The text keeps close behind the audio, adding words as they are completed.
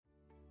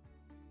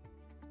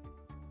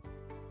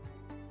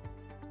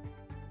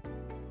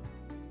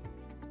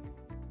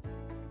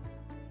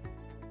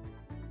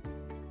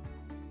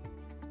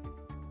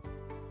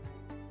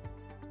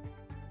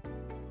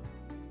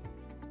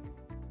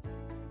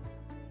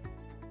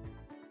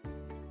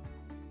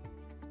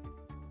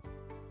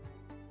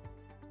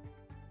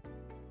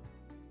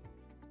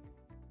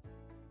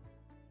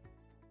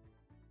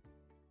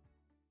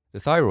The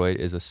thyroid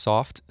is a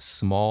soft,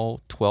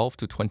 small 12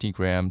 to 20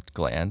 gram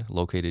gland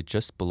located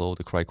just below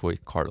the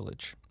cricoid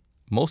cartilage.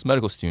 Most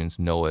medical students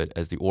know it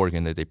as the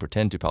organ that they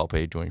pretend to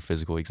palpate during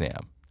physical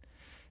exam.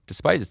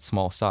 Despite its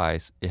small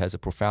size, it has a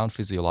profound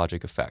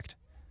physiologic effect.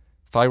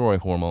 Thyroid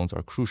hormones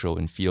are crucial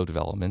in fetal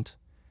development.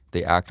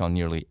 They act on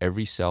nearly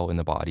every cell in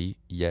the body,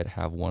 yet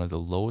have one of the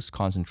lowest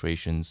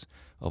concentrations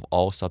of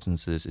all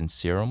substances in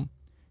serum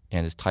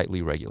and is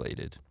tightly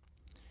regulated.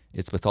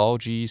 Its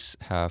pathologies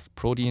have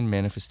protein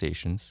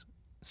manifestations,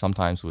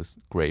 sometimes with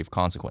grave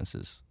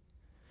consequences.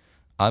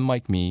 I'm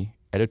Mike Mee,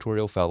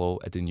 editorial fellow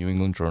at the New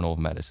England Journal of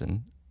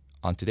Medicine.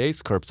 On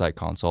today's Curbside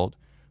Consult,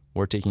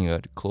 we're taking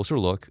a closer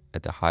look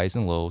at the highs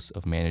and lows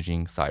of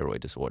managing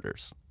thyroid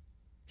disorders.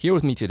 Here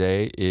with me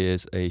today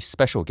is a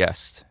special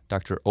guest,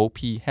 Dr.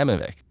 O.P.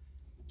 Hemovec.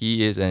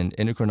 He is an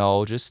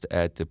endocrinologist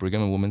at the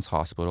Brigham and Women's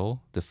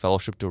Hospital, the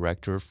fellowship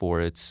director for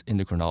its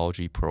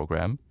endocrinology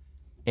program,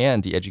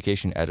 and the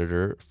education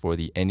editor for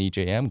the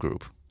NEJM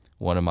group,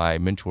 one of my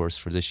mentors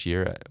for this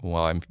year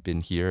while I've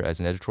been here as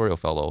an editorial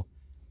fellow,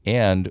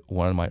 and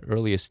one of my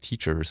earliest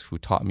teachers who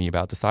taught me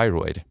about the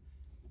thyroid.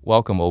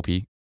 Welcome, OP.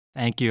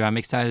 Thank you. I'm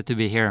excited to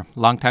be here.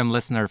 Long-time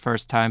listener,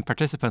 first-time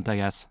participant, I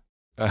guess.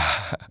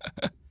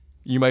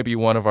 You might be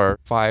one of our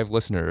 5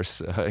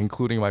 listeners,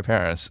 including my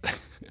parents.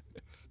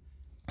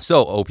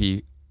 So, OP,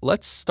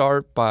 let's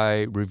start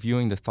by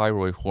reviewing the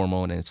thyroid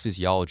hormone and its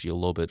physiology a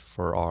little bit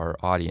for our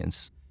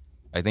audience.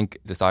 I think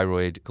the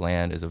thyroid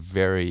gland is a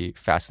very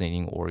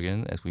fascinating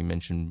organ, as we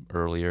mentioned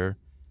earlier.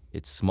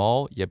 It's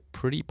small, yet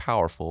pretty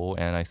powerful,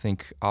 and I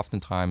think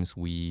oftentimes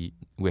we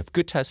have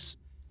good tests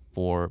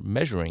for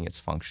measuring its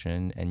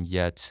function, and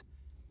yet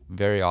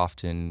very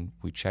often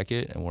we check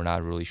it and we're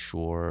not really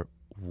sure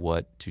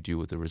what to do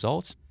with the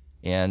results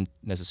and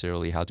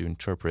necessarily how to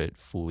interpret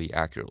fully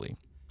accurately.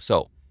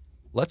 So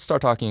let's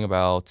start talking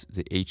about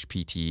the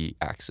HPT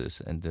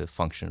axis and the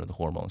function of the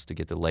hormones to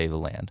get the lay of the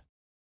land.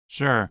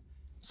 Sure.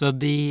 So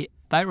the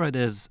thyroid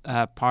is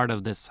part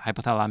of this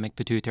hypothalamic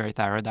pituitary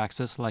thyroid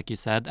axis, like you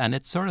said, and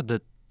it's sort of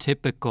the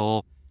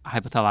typical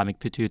hypothalamic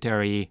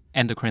pituitary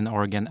endocrine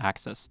organ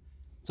axis.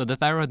 So the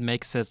thyroid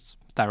makes its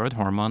thyroid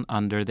hormone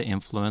under the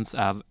influence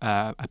of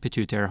a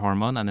pituitary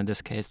hormone, and in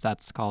this case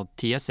that's called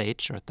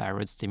TSH, or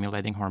thyroid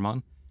stimulating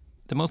hormone.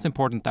 The most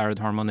important thyroid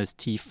hormone is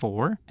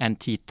T4 and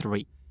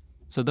T3.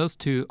 So those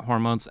two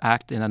hormones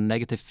act in a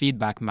negative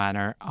feedback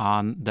manner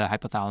on the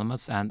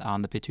hypothalamus and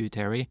on the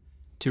pituitary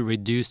to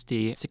reduce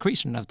the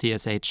secretion of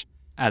TSH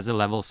as the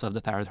levels of the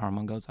thyroid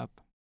hormone goes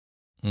up.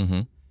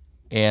 Mm-hmm.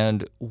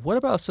 And what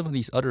about some of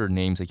these other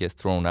names that get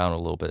thrown out a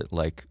little bit,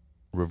 like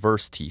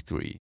reverse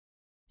T3?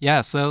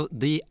 Yeah, so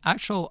the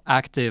actual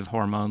active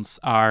hormones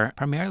are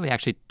primarily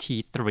actually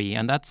T3,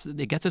 and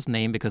it gets its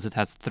name because it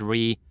has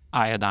 3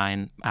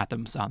 iodine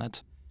atoms on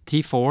it.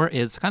 T4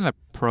 is kind of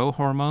a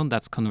prohormone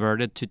that's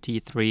converted to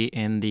T3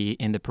 in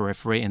the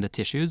periphery, in the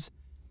tissues,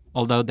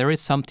 although there is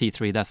some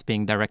T3 that's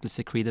being directly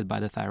secreted by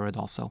the thyroid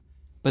also.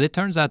 But it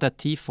turns out that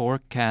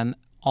T4 can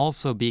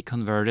also be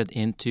converted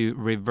into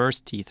reverse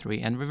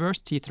T3, and reverse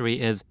T3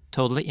 is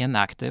totally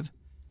inactive.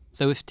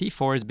 So if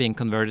T4 is being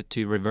converted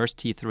to reverse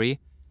T3,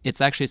 it's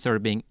actually sort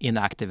of being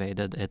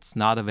inactivated. It's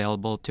not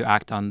available to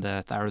act on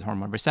the thyroid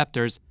hormone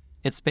receptors.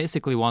 It's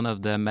basically one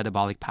of the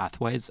metabolic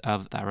pathways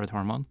of thyroid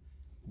hormone.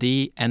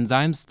 The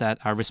enzymes that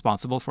are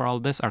responsible for all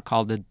this are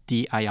called the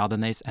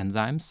deiodinase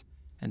enzymes.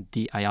 And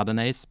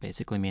deiodinase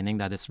basically meaning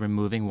that it's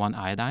removing 1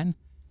 iodine.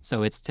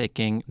 So it's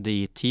taking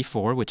the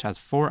T4, which has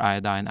 4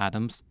 iodine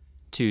atoms,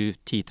 to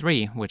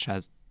T3, which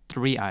has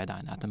 3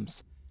 iodine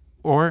atoms.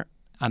 Or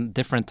a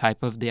different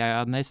type of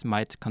deiodinase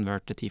might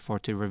convert the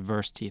T4 to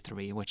reverse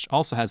T3, which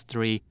also has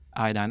 3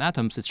 iodine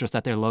atoms. It's just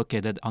that they're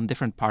located on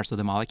different parts of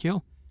the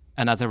molecule.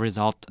 And as a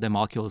result, the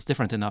molecule is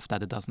different enough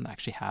that it doesn't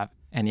actually have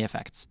any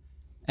effects.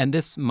 And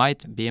this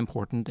might be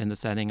important in the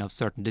setting of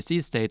certain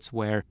disease states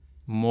where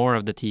more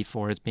of the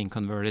T4 is being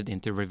converted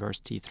into reverse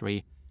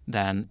T3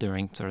 than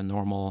during sort of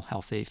normal,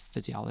 healthy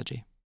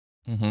physiology.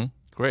 Mm-hmm.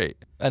 Great.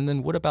 And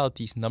then what about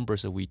these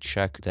numbers that we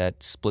check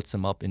that splits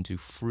them up into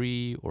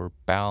free or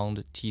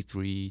bound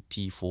T3,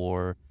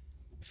 T4?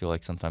 I feel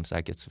like sometimes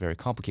that gets very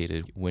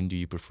complicated. When do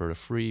you prefer a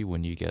free?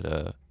 When do you get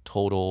a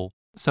total?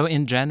 So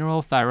in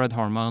general, thyroid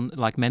hormone,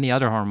 like many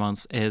other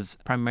hormones, is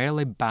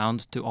primarily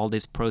bound to all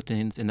these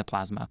proteins in the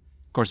plasma.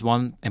 Of course,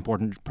 one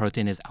important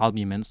protein is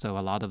albumin, so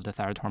a lot of the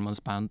thyroid hormone is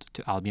bound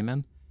to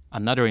albumin.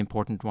 Another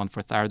important one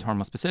for thyroid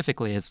hormone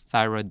specifically is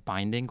thyroid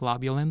binding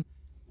globulin.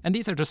 And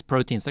these are just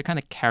proteins, they're kind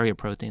of carrier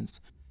proteins.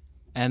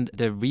 And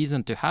the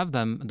reason to have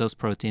those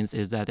proteins,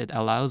 is that it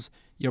allows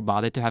your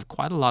body to have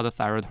quite a lot of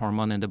thyroid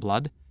hormone in the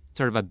blood,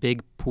 sort of a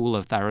big pool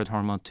of thyroid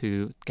hormone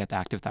to get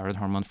active thyroid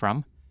hormone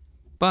from.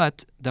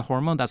 But the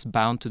hormone that's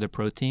bound to the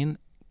protein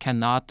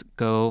cannot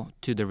go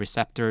to the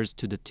receptors,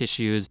 to the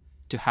tissues,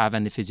 to have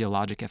any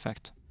physiologic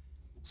effect.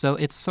 So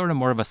it's sort of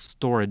more of a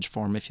storage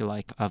form, if you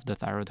like, of the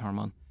thyroid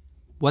hormone.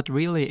 What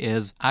really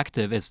is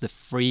active is the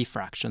free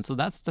fraction. So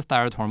that's the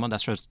thyroid hormone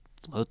that's just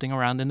floating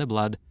around in the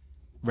blood,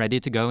 ready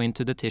to go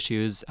into the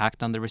tissues,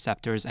 act on the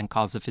receptors, and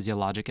cause the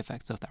physiologic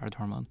effects of thyroid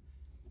hormone.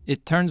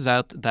 It turns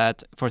out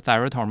that for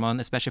thyroid hormone,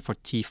 especially for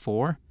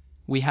T4,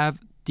 we have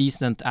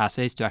decent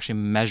assays to actually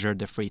measure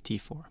the free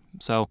T4.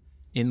 So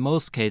in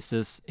most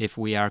cases, if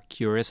we are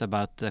curious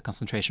about the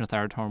concentration of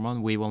thyroid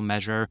hormone, we will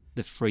measure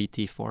the free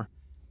T4.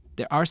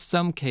 There are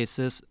some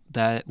cases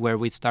where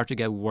we start to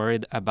get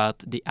worried about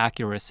the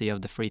accuracy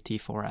of the free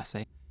T4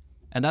 assay.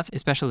 And that's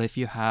especially if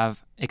you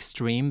have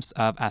extremes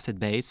of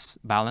acid-base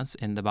balance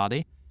in the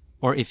body,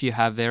 or if you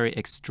have very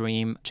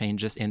extreme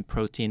changes in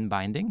protein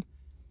binding.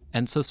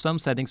 And so some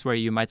settings where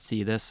you might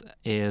see this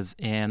is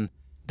in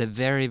the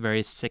very,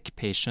 very sick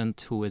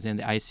patient who is in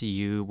the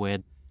ICU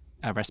with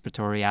a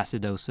respiratory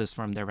acidosis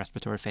from their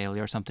respiratory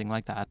failure or something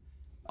like that.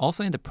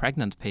 Also in the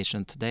pregnant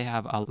patient, they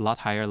have a lot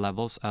higher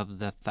levels of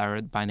the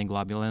thyroid binding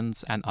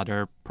globulins and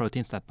other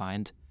proteins that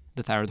bind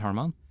the thyroid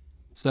hormone.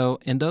 So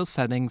in those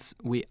settings,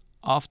 we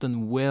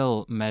often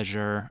will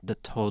measure the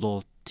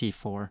total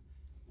T4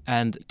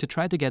 and to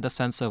try to get a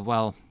sense of,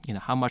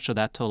 how much of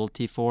that total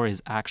T4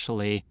 is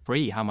actually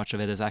free, how much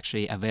of it is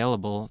actually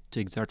available to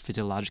exert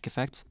physiologic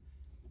effects.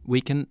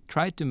 We can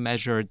try to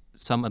measure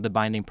some of the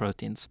binding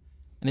proteins.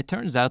 And it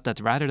turns out that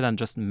rather than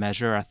just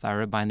measure a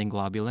thyroid binding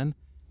globulin,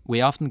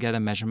 we often get a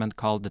measurement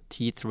called the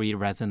T3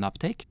 resin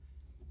uptake.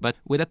 But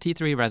with a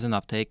T3 resin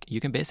uptake,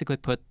 you can basically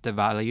put the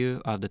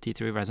value of the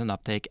T3 resin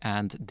uptake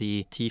and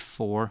the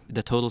T4,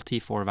 the total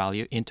T4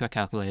 value into a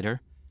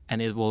calculator,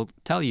 and it will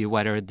tell you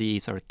whether the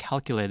sort of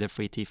calculated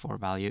free T4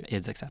 value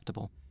is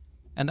acceptable.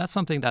 And that's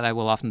something that I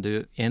will often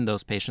do in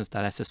those patients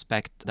that I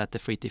suspect that the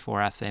free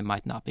T4 assay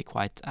might not be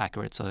quite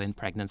accurate, so in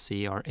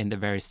pregnancy or in the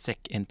very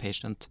sick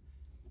inpatient.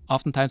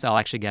 Oftentimes, I'll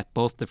actually get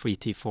both the free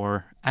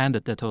T4 and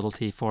the total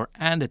T4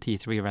 and the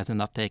T3 resin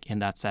uptake in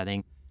that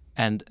setting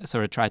and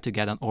sort of try to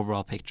get an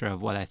overall picture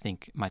of what I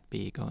think might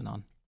be going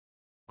on.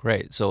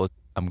 Great. So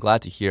I'm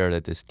glad to hear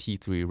that this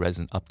T3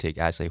 resin uptake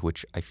assay,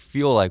 which I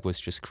feel like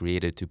was just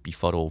created to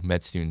befuddle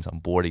med students on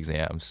board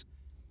exams,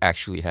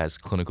 actually has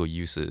clinical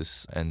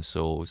uses. And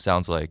so it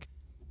sounds like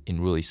in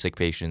really sick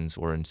patients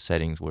or in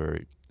settings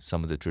where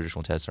some of the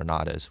traditional tests are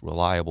not as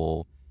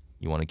reliable,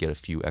 you want to get a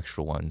few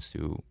extra ones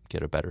to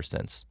get a better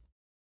sense.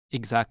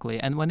 Exactly.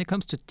 And when it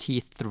comes to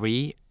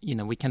T3,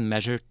 we can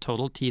measure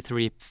total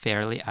T3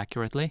 fairly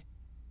accurately.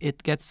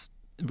 It gets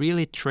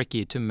really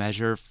tricky to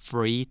measure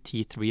free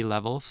T3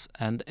 levels.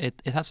 And it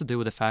has to do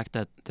with the fact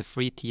that the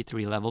free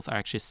T3 levels are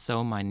actually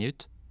so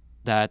minute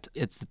that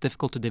it's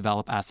difficult to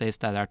develop assays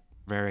that are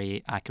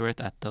very accurate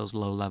at those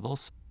low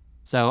levels.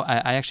 So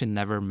I actually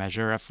never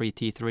measure a free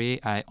T3.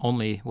 I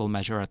only will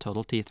measure a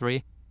total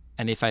T3.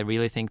 And if I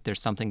really think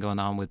there's something going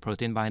on with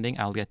protein binding,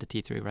 I'll get the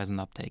T3 resin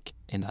uptake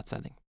in that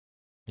setting.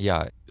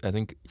 Yeah, I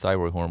think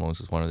thyroid hormones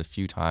is one of the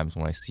few times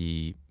when I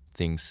see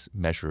things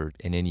measured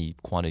in any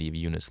quantity of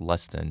units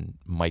less than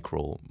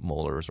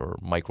micromolars or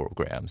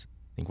micrograms.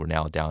 I think we're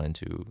now down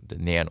into the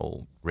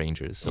nano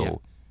ranges. So, yeah.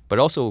 But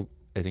also,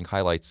 I think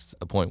highlights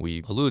a point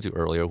we alluded to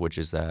earlier, which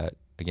is that,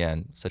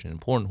 again, such an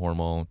important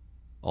hormone,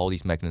 all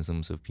these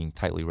mechanisms of being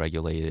tightly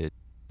regulated.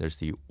 There's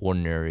the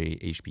ordinary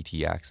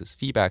HPT axis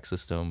feedback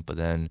system, but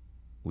then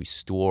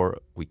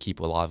we keep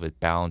a lot of it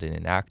bound and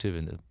inactive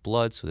in the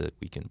blood so that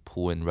we can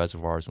pull in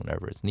reservoirs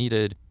whenever it's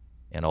needed.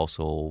 And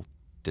also,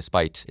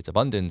 despite its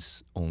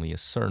abundance, only a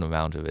certain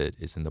amount of it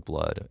is in the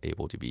blood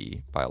able to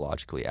be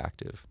biologically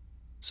active.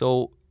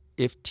 So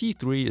if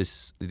T3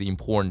 is the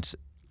important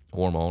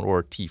hormone,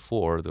 or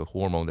T4, the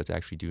hormone that's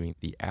actually doing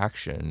the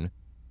action,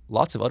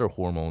 lots of other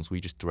hormones we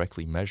just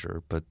directly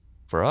measure. But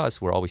for us,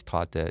 we're always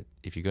taught that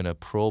if you're going to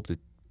probe the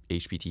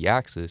HPT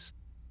axis,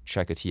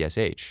 check a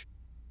TSH.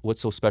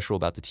 What's so special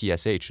about the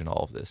TSH in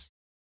all of this?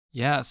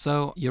 Yeah,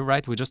 so you're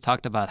right. We just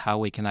talked about how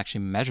we can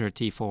actually measure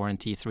T4 and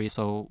T3.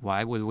 So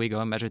why would we go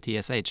and measure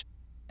TSH?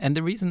 And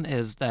the reason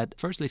is that,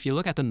 firstly, if you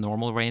look at the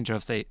normal range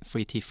of, say,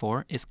 free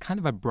T4, it's kind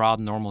of a broad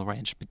normal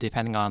range. But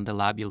depending on the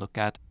lab you look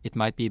at, it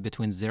might be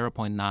between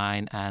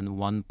 0.9 and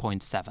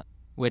 1.7,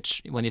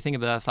 which, when you think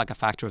of it as like a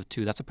factor of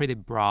 2, that's a pretty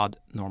broad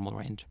normal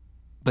range.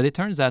 But it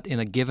turns out in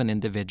a given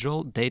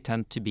individual, they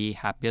tend to be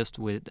happiest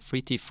with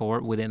free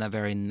T4 within a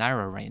very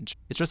narrow range.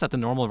 It's just that the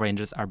normal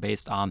ranges are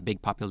based on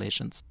big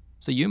populations.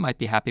 So you might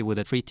be happy with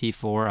a free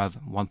T4 of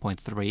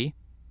 1.3,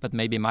 but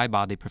maybe my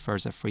body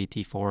prefers a free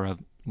T4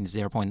 of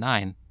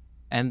 0.9.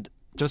 And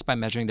just by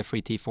measuring the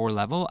free T4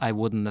 level, I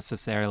wouldn't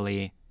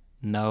necessarily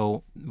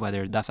know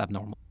whether that's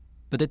abnormal.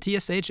 But the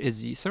TSH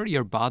is sort of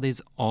your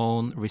body's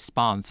own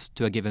response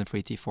to a given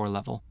free T4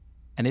 level.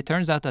 And it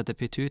turns out that the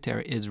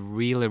pituitary is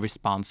really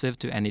responsive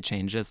to any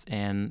changes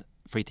in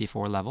free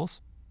T4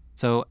 levels.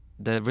 So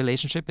the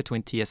relationship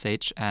between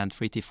TSH and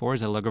free T4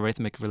 is a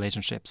logarithmic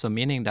relationship. So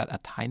meaning that a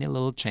tiny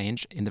little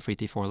change in the free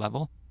T4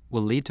 level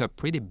will lead to a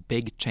pretty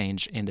big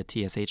change in the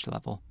TSH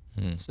level.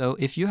 So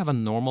if you have a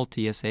normal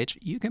TSH,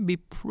 you can be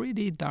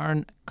pretty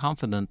darn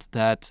confident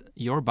that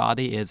your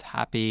body is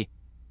happy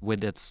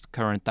with its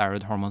current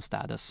thyroid hormone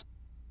status.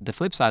 The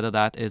flip side of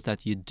that is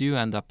that you do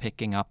end up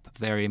picking up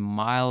very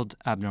mild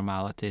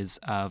abnormalities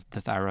of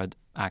the thyroid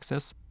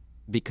axis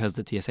because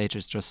the TSH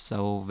is just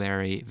so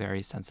very,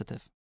 very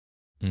sensitive.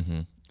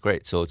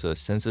 Great. So it's a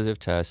sensitive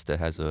test that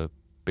has a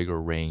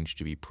bigger range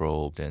to be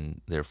probed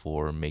and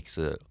therefore makes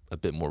it a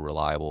bit more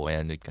reliable.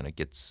 And it kind of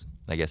gets,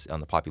 I guess, on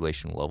the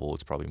population level,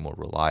 it's probably more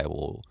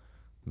reliable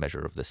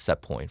measure of the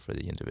set point for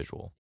the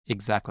individual.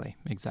 Exactly.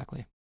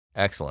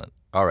 Excellent.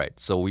 All right.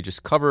 So we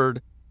just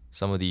covered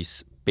some of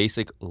these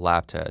basic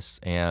lab tests.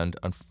 And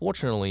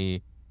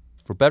unfortunately,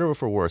 for better or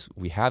for worse,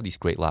 we have these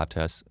great lab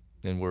tests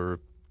and we're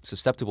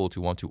susceptible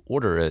to want to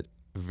order it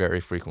very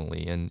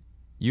frequently. And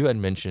you had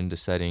mentioned the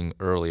setting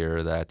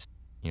earlier that,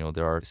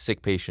 there are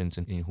sick patients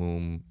in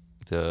whom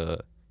the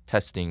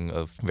testing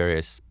of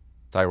various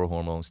thyroid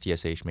hormones,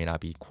 TSH, may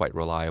not be quite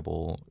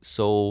reliable.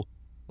 So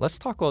let's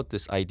talk about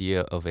this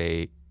idea of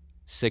a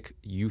sick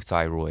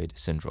euthyroid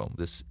syndrome,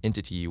 this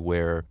entity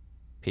where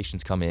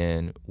patients come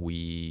in,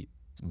 we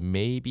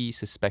may be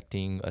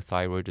suspecting a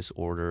thyroid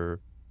disorder,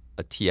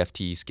 a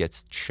TFT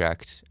gets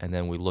checked, and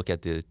then we look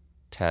at the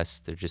tests,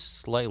 they're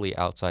just slightly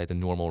outside the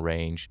normal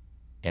range,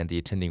 and the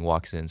attending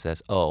walks in and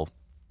says, oh,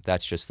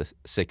 that's just the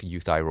sick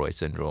euthyroid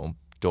syndrome.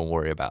 Don't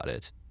worry about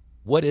it.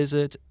 What is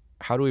it?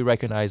 How do we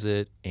recognize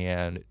it?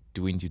 And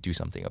do we need to do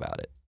something about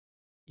it?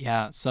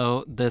 Yeah,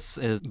 so this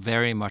is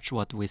very much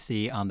what we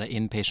see on the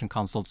inpatient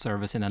consult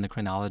service in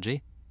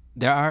endocrinology.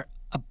 There are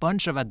a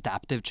bunch of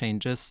adaptive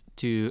changes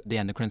to the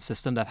endocrine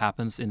system that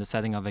happens in the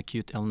setting of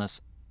acute illness.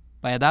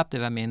 By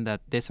adaptive, I mean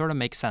that they sort of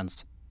make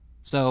sense.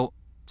 So,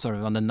 sort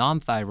of on the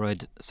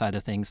non-thyroid side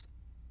of things,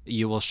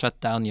 you will shut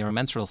down your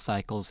menstrual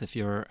cycles if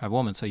you're a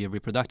woman, so your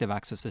reproductive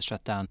axis is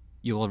shut down.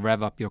 You will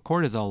rev up your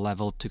cortisol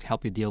level to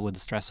help you deal with the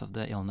stress of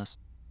the illness.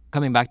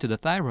 Coming back to the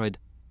thyroid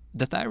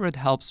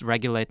helps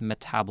regulate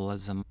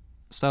metabolism.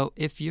 So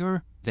if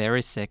you're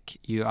very sick,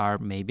 you are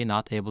maybe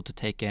not able to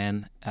take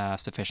in a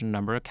sufficient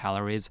number of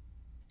calories,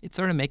 it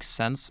sort of makes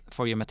sense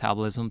for your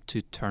metabolism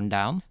to turn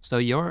down. So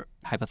your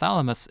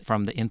hypothalamus,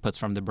 from the inputs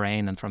from the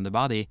brain and from the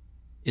body,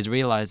 is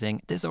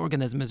realizing this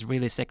organism is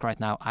really sick right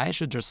now. I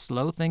should just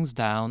slow things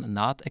down,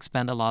 not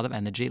expend a lot of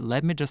energy.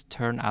 Let me just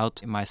turn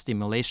out my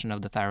stimulation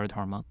of the thyroid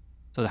hormone.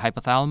 So the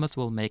hypothalamus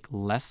will make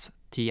less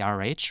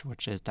TRH,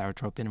 which is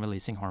thyrotropin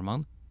releasing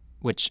hormone,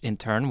 which in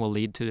turn will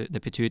lead to the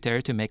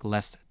pituitary to make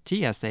less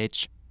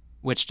TSH,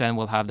 which then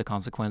will have the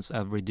consequence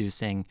of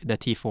reducing the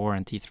T4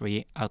 and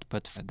T3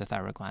 output for the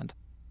thyroid gland.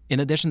 In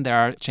addition, there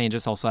are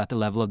changes also at the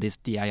level of these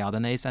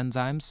deiodinase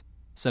enzymes.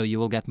 So you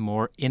will get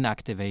more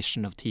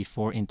inactivation of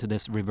T4 into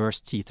this reverse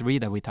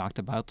T3 that we talked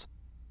about,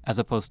 as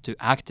opposed to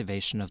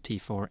activation of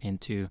T4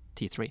 into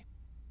T3.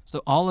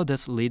 So all of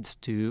this leads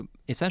to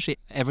essentially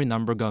every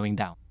number going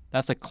down.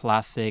 That's a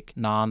classic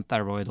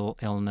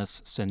non-thyroidal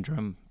illness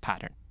syndrome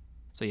pattern.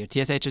 So your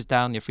TSH is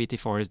down, your free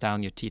T4 is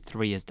down, your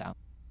T3 is down.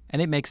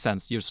 And it makes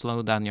sense. You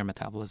slow down your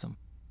metabolism.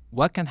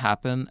 What can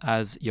happen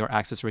as your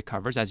axis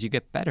recovers, as you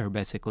get better,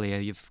 basically?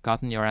 You've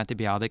gotten your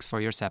antibiotics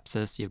for your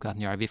sepsis, you've gotten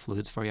your IV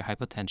fluids for your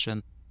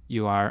hypotension,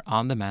 you are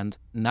on the mend.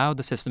 Now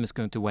the system is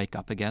going to wake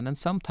up again, and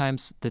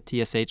sometimes the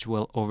TSH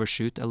will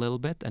overshoot a little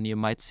bit, and you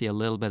might see a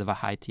little bit of a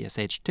high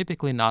TSH,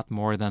 typically not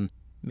more than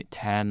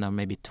 10 or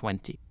maybe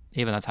 20.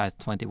 Even as high as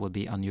 20 would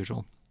be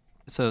unusual.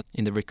 So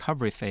in the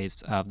recovery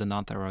phase of the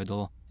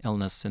non-thyroidal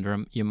illness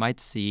syndrome, you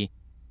might see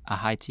a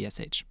high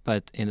TSH,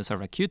 but in the sort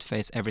of acute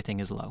phase, everything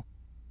is low.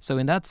 So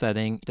in that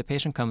setting, the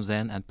patient comes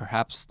in and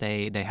perhaps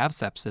they have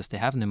sepsis, they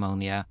have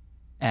pneumonia,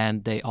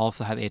 and they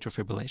also have atrial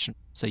fibrillation.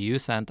 So you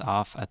sent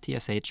off a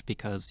TSH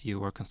because you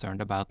were concerned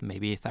about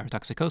maybe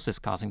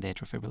thyrotoxicosis causing the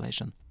atrial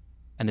fibrillation.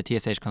 And the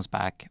TSH comes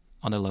back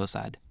on the low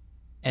side.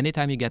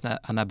 Anytime you get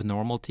an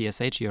abnormal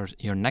TSH,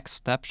 your next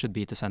step should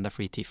be to send a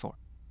free T4.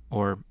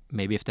 Or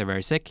maybe if they're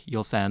very sick,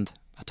 you'll send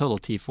a total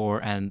T4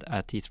 and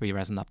a T3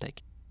 resin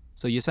uptake.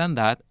 So you send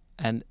that,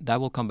 and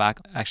that will come back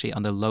actually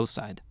on the low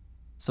side.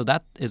 So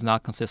that is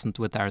not consistent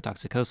with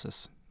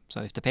thyrotoxicosis.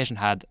 So if the patient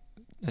had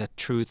a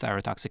true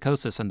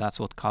thyrotoxicosis and that's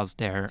what caused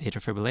their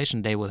atrial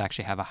fibrillation, they would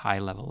actually have a high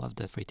level of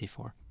the free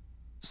T4.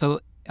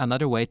 So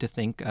another way to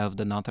think of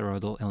the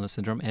non-thyroidal illness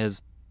syndrome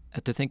is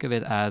to think of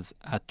it as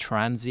a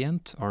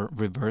transient or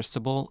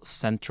reversible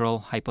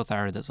central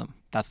hypothyroidism.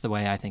 That's the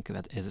way I think of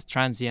it. It's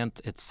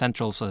transient, it's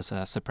central, so it's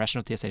a suppression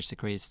of TSH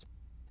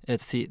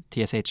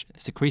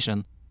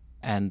secretion,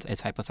 and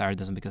it's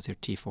hypothyroidism because your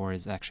T4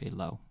 is actually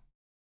low.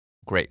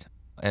 Great.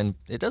 And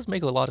it does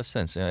make a lot of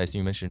sense, as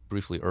you mentioned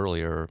briefly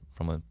earlier,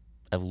 from an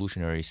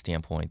evolutionary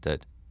standpoint,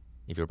 that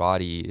if your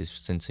body is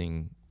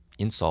sensing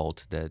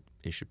insult, that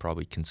it should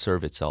probably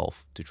conserve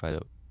itself to try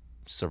to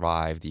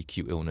survive the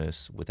acute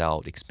illness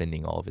without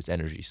expending all of its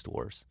energy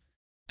stores.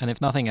 And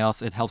if nothing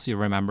else, it helps you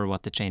remember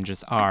what the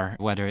changes are,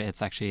 whether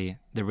it's actually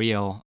the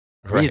real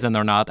reason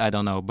or not, I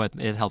don't know, but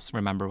it helps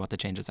remember what the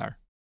changes are.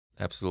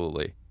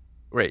 Absolutely.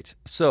 Great.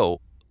 So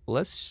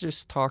let's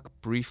just talk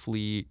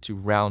briefly to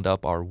round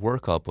up our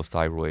workup of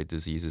thyroid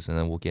diseases, and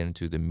then we'll get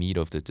into the meat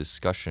of the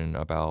discussion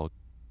about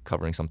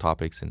covering some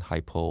topics in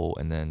hypo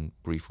and then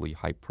briefly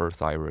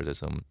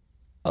hyperthyroidism.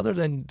 Other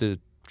than the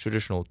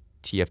traditional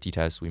TFT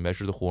tests, we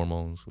measure the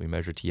hormones, we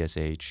measure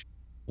TSH.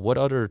 What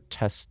other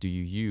tests do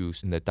you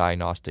use in the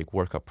diagnostic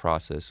workup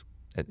process?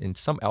 In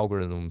some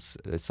algorithms,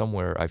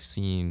 somewhere I've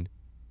seen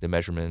the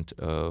measurement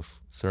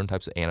of certain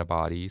types of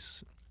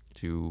antibodies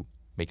to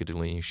make a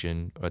delineation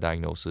or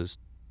diagnosis,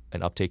 an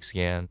uptake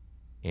scan,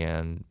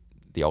 and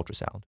the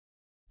ultrasound.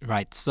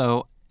 Right. So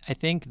I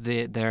think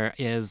there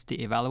is the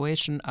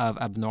evaluation of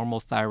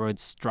abnormal thyroid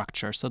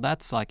structure. So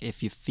that's like if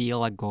you feel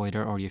a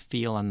goiter or you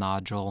feel a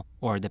nodule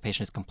or the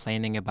patient is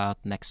complaining about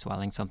neck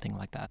swelling, something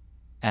like that.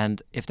 And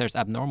if there's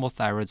abnormal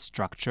thyroid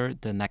structure,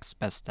 the next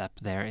best step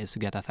there is to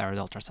get a thyroid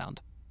ultrasound.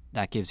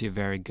 That gives you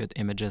very good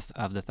images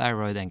of the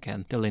thyroid and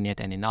can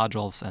delineate any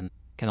nodules and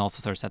can also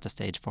sort of set the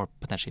stage for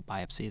potentially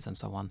biopsies and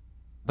so on.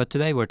 But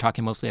today we're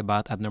talking mostly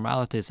about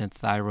abnormalities in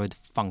thyroid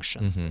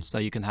function. Mm-hmm. So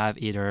you can have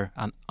either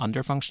an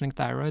underfunctioning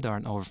thyroid or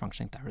an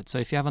overfunctioning thyroid. So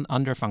if you have an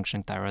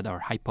underfunctioning thyroid or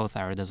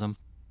hypothyroidism,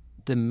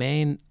 the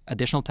main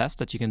additional test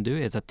that you can do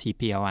is a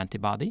TPO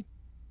antibody.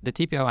 The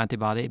TPO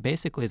antibody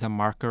basically is a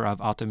marker of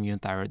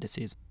autoimmune thyroid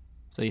disease.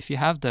 So if you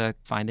have the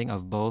finding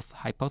of both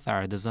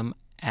hypothyroidism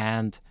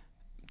and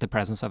the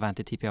presence of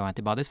anti-TPO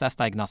antibodies, that's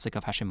diagnostic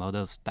of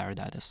Hashimoto's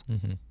thyroiditis.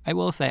 Mm-hmm. I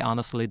will say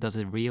honestly, does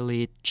it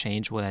really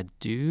change what I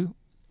do?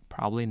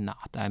 Probably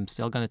not. I'm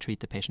still going to treat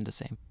the patient the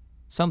same.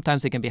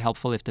 Sometimes it can be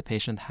helpful if the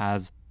patient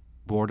has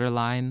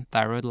borderline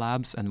thyroid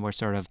labs and we're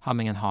sort of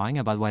humming and hawing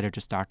about whether to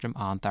start them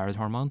on thyroid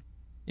hormone.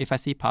 If I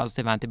see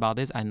positive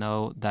antibodies, I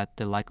know that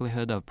the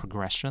likelihood of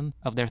progression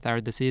of their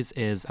thyroid disease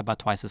is about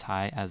twice as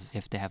high as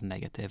if they have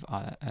negative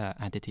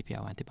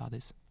anti-TPO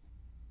antibodies.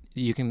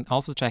 You can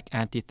also check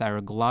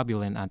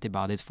anti-thyroglobulin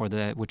antibodies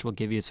which will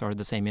give you sort of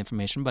the same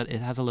information, but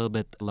it has a little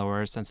bit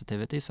lower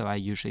sensitivity, so I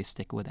usually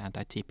stick with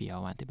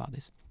anti-TPO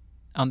antibodies.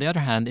 On the other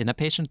hand, in a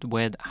patient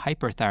with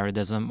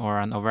hyperthyroidism or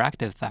an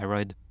overactive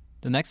thyroid,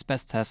 the next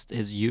best test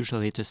is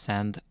usually to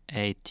send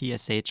a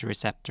TSH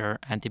receptor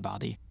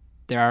antibody.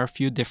 There are a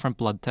few different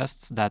blood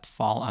tests that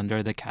fall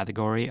under the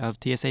category of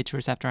TSH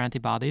receptor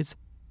antibodies,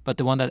 but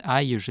the one that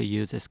I usually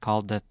use is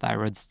called the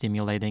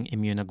thyroid-stimulating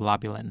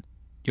immunoglobulin.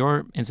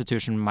 Your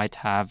institution might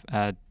have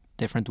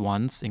different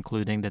ones,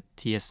 including the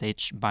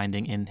TSH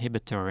binding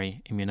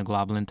inhibitory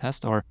immunoglobulin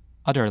test or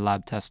other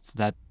lab tests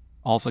that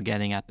also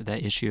getting at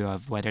the issue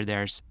of whether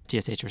there's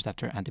TSH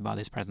receptor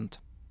antibodies present.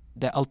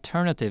 The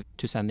alternative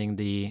to sending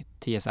the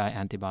TSI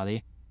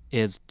antibody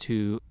is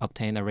to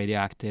obtain a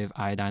radioactive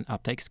iodine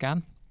uptake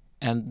scan.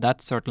 And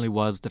that certainly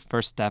was the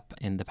first step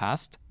in the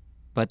past.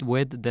 But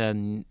with the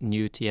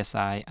new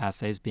TSI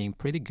assays being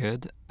pretty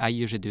good, I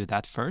usually do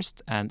that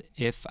first. And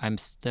if I'm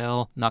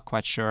still not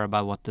quite sure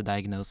about what the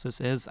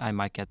diagnosis is, I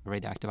might get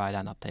radioactive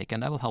iodine uptake.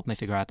 And that will help me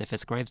figure out if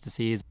it's Graves'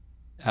 disease,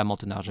 a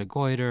multinodular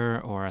goiter,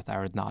 or a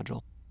thyroid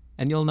nodule.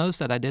 And you'll notice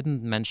that I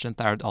didn't mention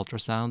thyroid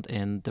ultrasound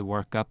in the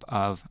workup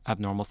of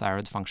abnormal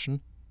thyroid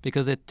function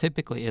because it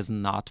typically is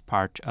not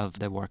part of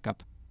the workup.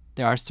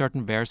 There are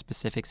certain very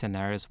specific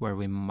scenarios where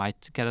we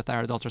might get a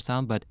thyroid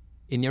ultrasound, but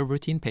in your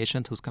routine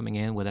patient who's coming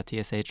in with a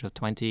TSH of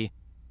 20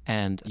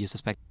 and you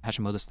suspect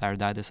Hashimoto's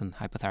thyroiditis and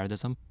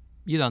hypothyroidism,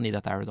 you don't need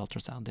a thyroid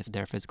ultrasound if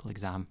their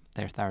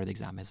thyroid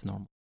exam is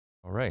normal.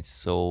 All right.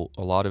 So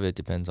a lot of it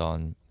depends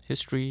on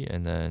history.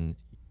 And then,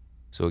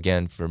 so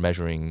again, for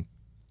measuring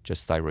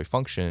just thyroid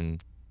function,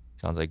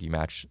 sounds like you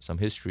match some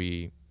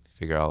history,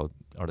 figure out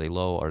are they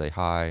low, are they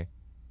high,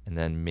 and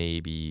then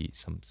maybe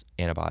some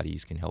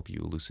antibodies can help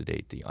you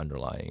elucidate the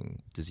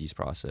underlying disease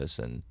process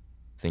and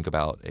think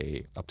about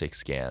a uptake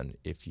scan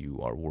if you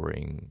are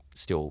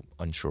still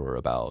unsure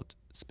about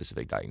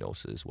specific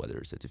diagnosis, whether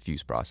it's a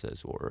diffuse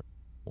process or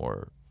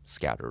more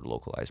scattered,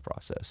 localized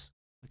process.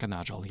 Like a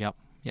nodule, yep.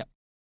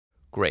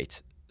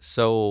 Great.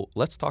 So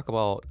let's talk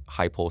about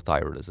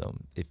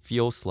hypothyroidism. It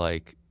feels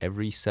like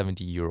every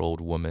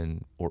 70-year-old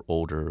woman or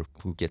older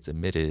who gets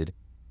admitted,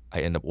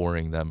 I end up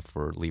ordering them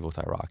for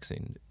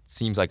levothyroxine. It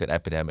seems like an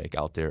epidemic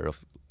out there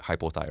of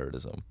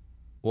hypothyroidism.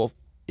 Well,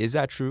 is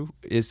that true?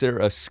 Is there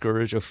a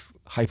scourge of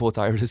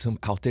hypothyroidism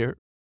out there?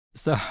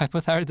 So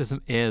hypothyroidism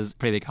is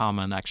pretty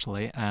common,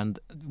 actually, and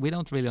we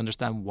don't really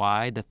understand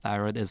why the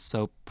thyroid is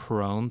so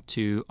prone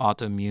to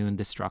autoimmune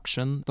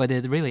destruction, but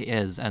it really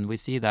is, and we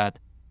see that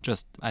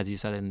just as you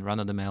said, in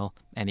run-of-the-mill,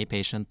 any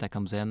patient that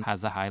comes in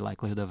has a high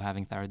likelihood of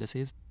having thyroid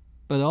disease.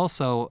 But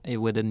also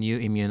with the new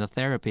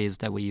immunotherapies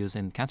that we use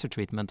in cancer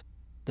treatment,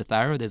 the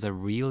thyroid is a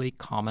really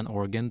common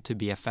organ to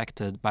be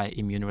affected by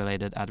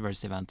immune-related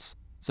adverse events.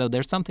 So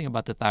there's something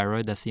about the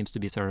thyroid that seems to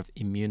be sort of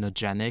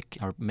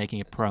immunogenic or making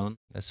it prone.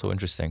 That's so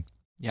interesting.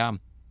 Yeah.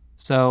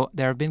 So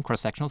there have been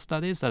cross-sectional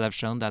studies that have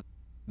shown that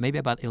maybe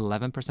about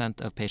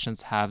 11% of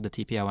patients have the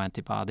TPO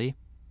antibody,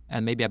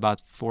 and maybe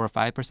about 4 or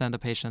 5%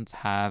 of patients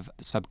have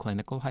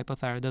subclinical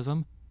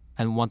hypothyroidism,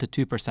 and 1 to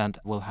 2%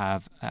 will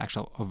have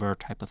actual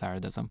overt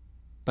hypothyroidism.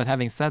 But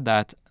having said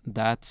that,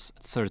 that's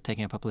sort of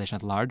taking a population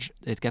at large.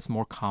 It gets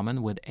more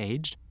common with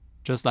age.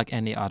 Just like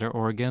any other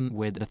organ,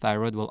 with the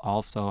thyroid will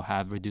also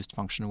have reduced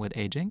function with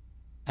aging,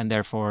 and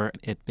therefore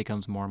it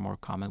becomes more and more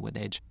common with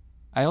age.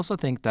 I also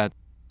think that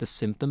the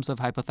symptoms of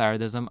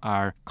hypothyroidism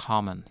are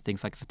common,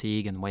 things like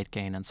fatigue and weight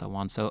gain and so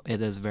on. So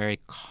it is very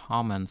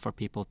common for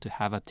people to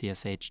have a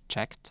TSH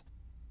checked.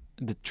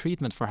 The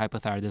treatment for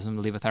hypothyroidism,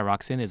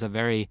 levothyroxine, is a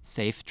very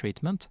safe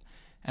treatment.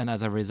 And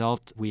as a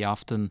result, we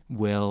often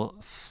will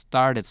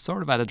start it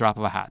sort of at a drop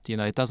of a hat.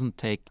 It doesn't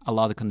take a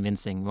lot of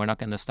convincing. We're not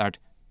going to start,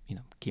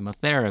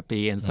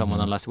 chemotherapy in someone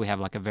Mhm. unless we have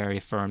like a very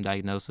firm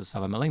diagnosis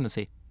of a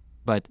malignancy.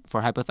 But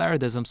for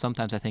hypothyroidism,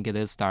 sometimes I think it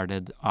is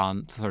started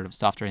on sort of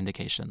softer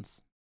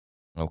indications.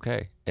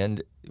 Okay.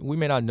 And we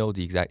may not know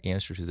the exact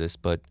answer to this,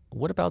 but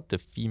what about the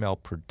female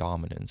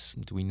predominance?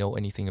 Do we know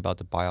anything about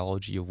the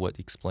biology of what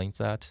explains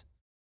that?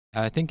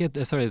 I think it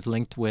sort of is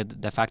linked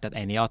with the fact that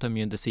any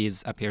autoimmune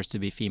disease appears to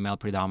be female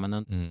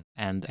predominant. Mm.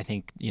 And I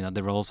think,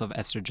 the roles of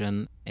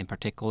estrogen in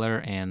particular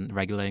in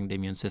regulating the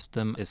immune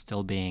system is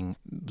still being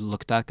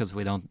looked at because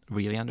we don't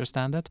really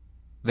understand it.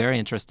 Very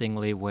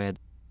interestingly, with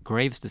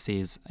Graves'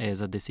 disease is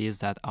a disease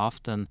that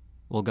often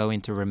will go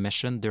into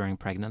remission during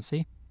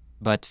pregnancy,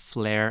 but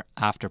flare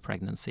after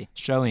pregnancy,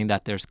 showing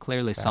that there's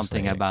clearly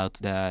something Fascinating. about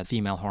the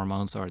female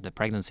hormones or the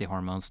pregnancy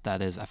hormones that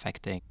is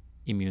affecting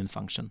immune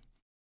function.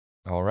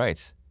 All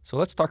right. So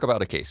let's talk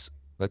about a case.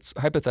 Let's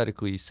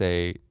hypothetically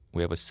say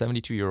we have a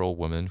 72-year-old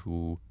woman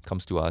who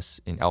comes to us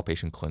in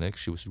outpatient clinic.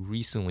 She was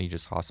recently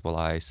just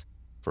hospitalized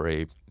for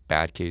a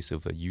bad case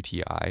of a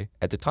UTI.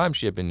 At the time,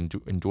 she had been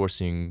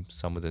endorsing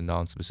some of the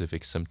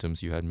non-specific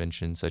symptoms you had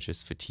mentioned, such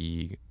as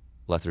fatigue,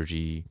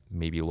 lethargy,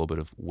 maybe a little bit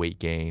of weight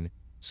gain.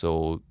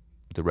 So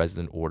the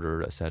resident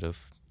ordered a set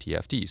of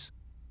TFTs.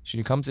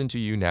 She comes into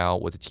you now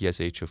with a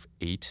TSH of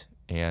 8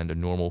 and a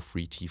normal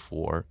free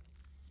T4.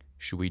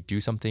 Should we do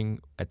something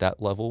at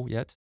that level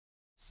yet?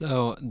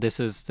 So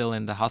this is still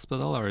in the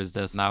hospital, or is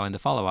this now in the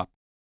follow-up?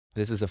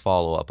 This is a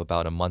follow-up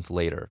about a month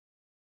later.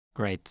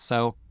 Great.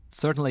 So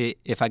certainly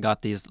if I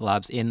got these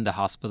labs in the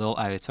hospital,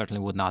 I certainly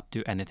would not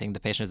do anything. The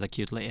patient is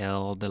acutely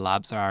ill. The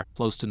labs are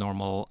close to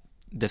normal.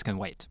 This can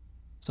wait.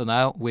 So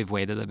now we've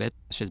waited a bit.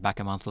 She's back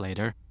a month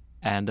later,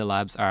 and the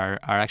labs are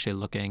actually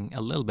looking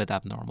a little bit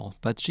abnormal.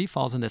 But she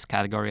falls in this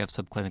category of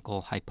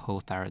subclinical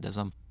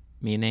hypothyroidism,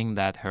 meaning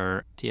that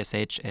her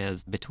TSH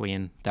is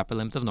between the upper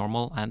limit of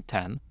normal and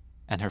 10,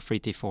 and her free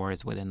T4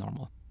 is within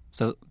normal.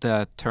 So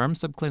the term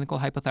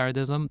subclinical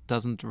hypothyroidism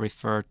doesn't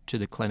refer to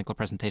the clinical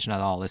presentation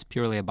at all. It's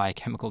purely a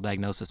biochemical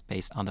diagnosis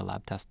based on the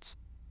lab tests.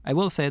 I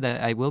will say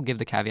that I will give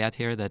the caveat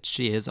here that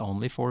she is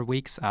only 4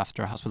 weeks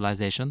after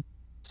hospitalization.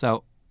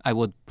 So I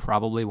would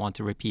probably want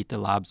to repeat the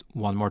labs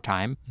one more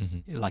time,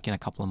 like in a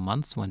couple of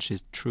months when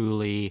she's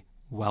truly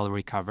well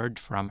recovered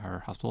from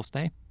her hospital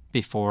stay,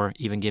 before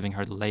even giving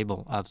her the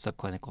label of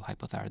subclinical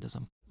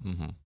hypothyroidism.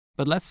 Mm-hmm.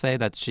 But let's say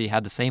that she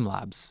had the same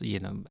labs,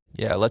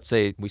 Yeah, let's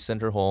say we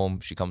send her home,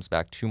 she comes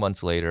back 2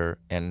 months later,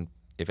 and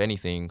if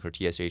anything, her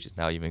TSH is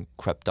now even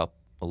crept up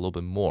a little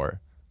bit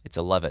more. It's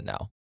 11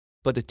 now.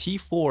 But the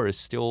T4 is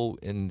still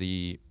in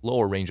the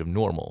lower range of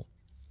normal.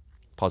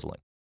 Puzzling.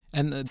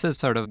 And this is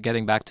sort of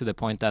getting back to the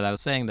point that I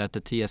was saying that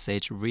the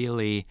TSH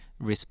really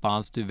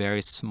responds to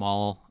very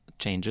small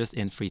changes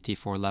in free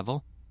T4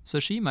 level. So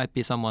she might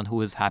be someone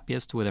who is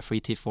happiest with a free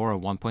T4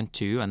 of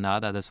 1.2, and now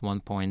that it's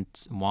 1.1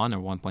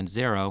 or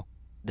 1.0,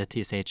 the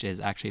TSH is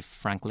actually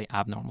frankly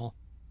abnormal.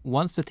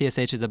 Once the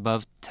TSH is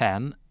above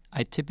 10,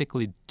 I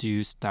typically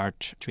do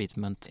start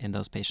treatment in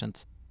those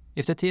patients.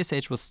 If the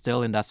TSH was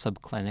still in that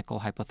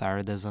subclinical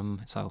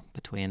hypothyroidism, so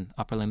between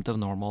upper limit of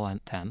normal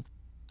and 10,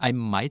 I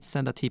might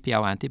send a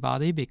TPO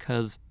antibody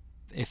because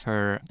if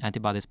her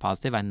antibody is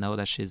positive, I know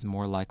that she's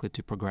more likely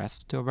to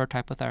progress to overt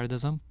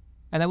hypothyroidism.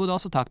 And I would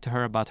also talk to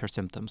her about her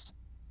symptoms.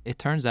 It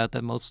turns out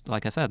that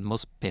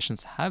most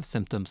patients have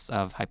symptoms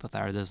of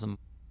hypothyroidism.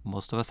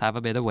 Most of us have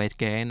a bit of weight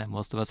gain and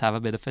most of us have a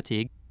bit of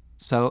fatigue.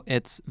 So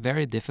it's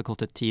very difficult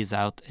to tease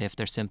out if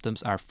their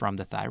symptoms are from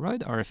the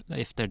thyroid or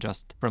if they're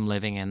just from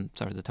living in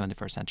sort of the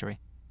 21st century.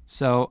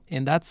 So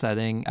in that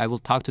setting, I will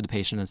talk to the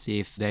patient and see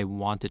if they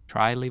want to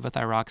try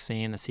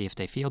levothyroxine and see if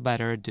they feel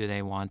better. Do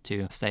they want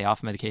to stay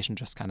off medication,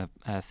 just kind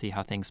of see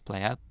how things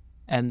play out?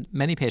 And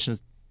many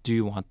patients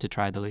do want to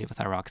try the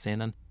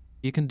levothyroxine, and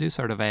you can do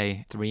sort of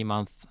a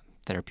 3-month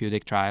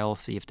therapeutic trial,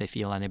 see if they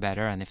feel any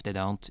better, and if they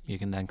don't, you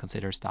can then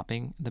consider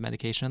stopping the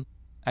medication.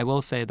 I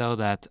will say, though,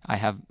 that I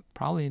have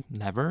probably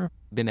never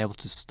been able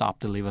to stop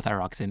the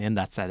levothyroxine in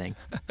that setting.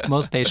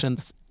 Most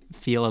patients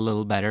feel a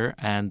little better,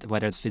 and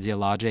whether it's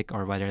physiologic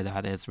or whether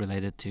that is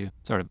related to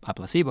sort of a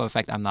placebo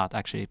effect, I'm not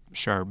actually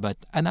sure.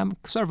 And I'm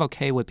sort of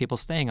okay with people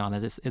staying on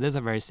it. It is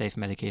a very safe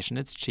medication.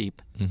 It's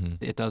cheap. Mm-hmm.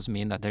 It does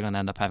mean that they're going to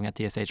end up having a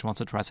TSH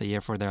once or twice a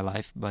year for their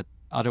life, but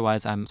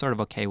otherwise I'm sort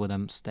of okay with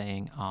them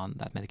staying on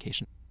that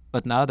medication.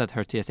 But now that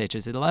her TSH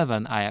is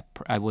 11,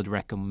 I would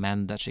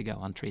recommend that she go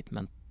on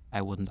treatment.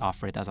 I wouldn't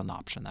offer it as an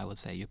option. I would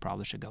say you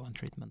probably should go on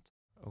treatment.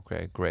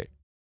 Okay, great.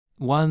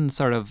 One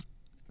sort of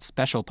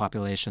special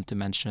population to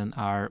mention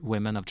are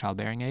women of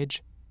childbearing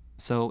age.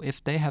 So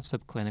if they have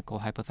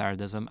subclinical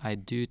hypothyroidism, I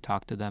do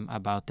talk to them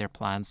about their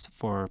plans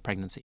for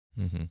pregnancy.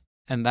 Mm-hmm.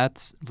 And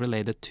that's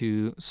related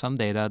to some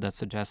data that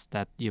suggests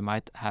that you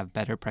might have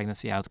better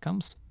pregnancy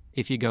outcomes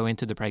if you go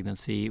into the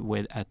pregnancy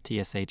with a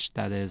TSH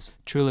that is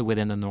truly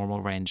within the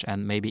normal range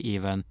and maybe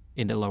even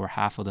in the lower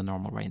half of the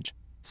normal range.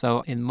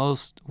 So in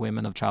most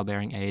women of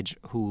childbearing age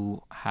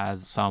who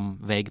has some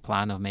vague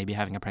plan of maybe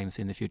having a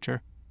pregnancy in the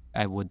future,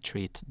 I would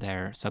treat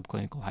their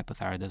subclinical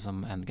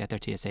hypothyroidism and get their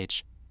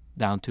TSH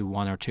down to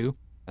 1 or 2,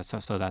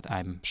 so that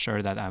I'm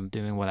sure that I'm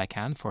doing what I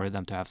can for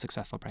them to have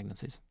successful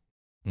pregnancies.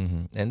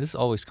 And this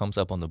always comes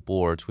up on the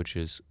boards, which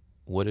is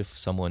what if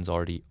someone's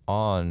already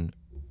on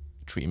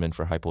treatment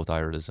for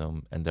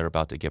hypothyroidism and they're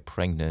about to get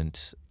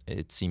pregnant?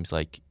 It seems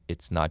like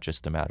it's not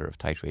just a matter of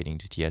titrating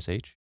to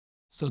TSH.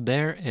 So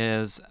there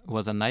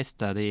was a nice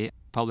study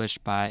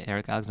published by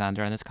Eric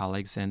Alexander and his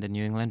colleagues in the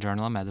New England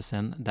Journal of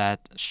Medicine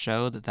that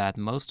showed that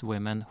most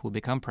women who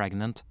become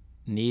pregnant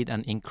need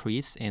an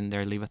increase in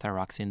their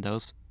levothyroxine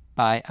dose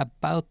by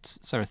about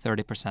sort of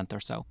 30% or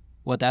so.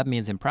 What that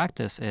means in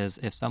practice is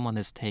if someone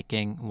is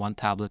taking 1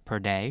 tablet per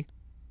day,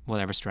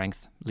 whatever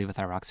strength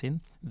levothyroxine,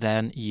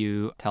 then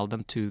you tell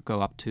them to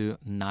go up to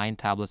 9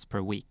 tablets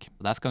per week.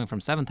 That's going from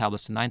 7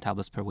 tablets to 9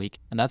 tablets per week,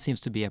 and that seems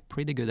to be a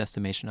pretty good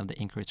estimation of the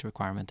increased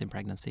requirement in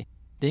pregnancy.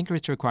 The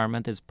increased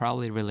requirement is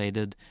probably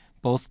related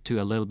both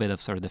to a little bit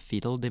of sort of the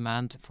fetal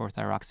demand for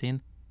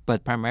thyroxine,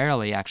 but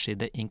primarily actually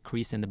the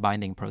increase in the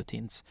binding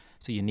proteins.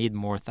 So you need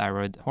more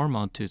thyroid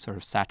hormone to sort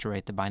of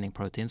saturate the binding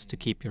proteins to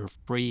keep your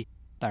free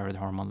thyroid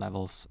hormone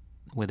levels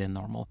within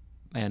normal.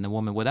 In a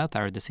woman without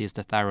thyroid disease,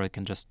 the thyroid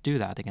can just do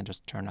that. It can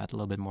just turn out a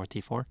little bit more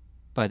T4.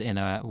 But in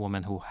a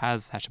woman who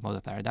has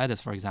Hashimoto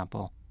thyroiditis, for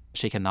example,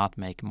 she cannot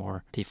make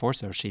more T4,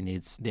 so she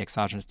needs the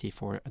exogenous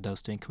T4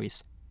 dose to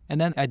increase.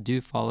 And then I do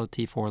follow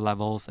T4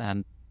 levels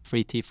and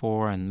free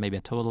T4 and maybe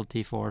a total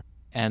T4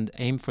 and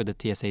aim for the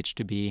TSH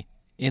to be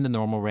in the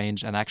normal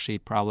range and actually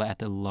probably at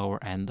the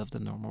lower end of the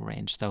normal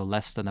range. So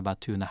less than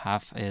about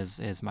 2.5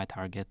 is my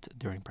target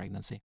during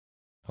pregnancy.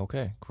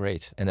 Okay,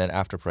 great. And then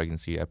after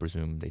pregnancy, I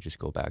presume they just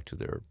go back to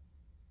their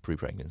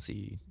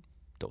pre-pregnancy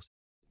dose.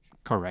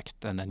 Correct.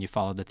 And then you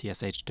follow the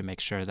TSH to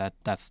make sure that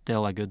that's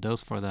still a good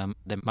dose for them.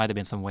 There might have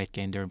been some weight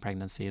gain during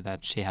pregnancy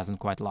that she hasn't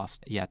quite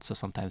lost yet. So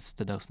sometimes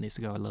the dose needs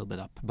to go a little bit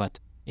up. But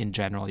in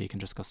general, you can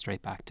just go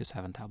straight back to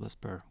 7 tablets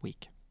per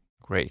week.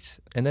 Great.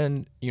 And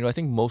then, I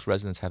think most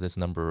residents have this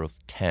number of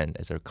 10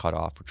 as their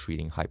cutoff for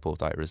treating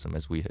hypothyroidism,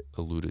 as we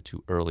alluded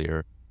to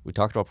earlier. We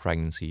talked about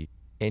pregnancy.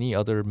 Any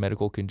other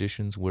medical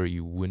conditions where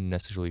you wouldn't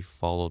necessarily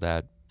follow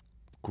that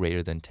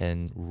greater than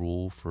 10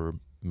 rule for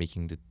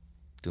making the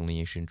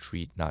delineation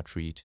treat, not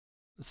treat?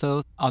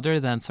 So other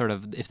than sort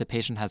of if the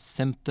patient has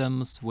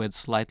symptoms with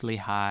slightly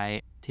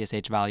high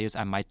TSH values,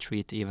 I might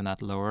treat even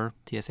at lower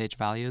TSH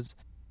values.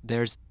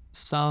 There's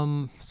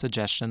some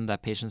suggestion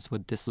that patients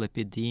with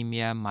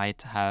dyslipidemia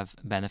might have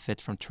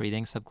benefit from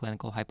treating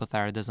subclinical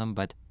hypothyroidism,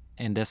 but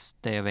in this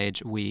day of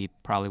age, we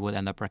probably would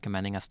end up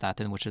recommending a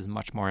statin, which is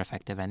much more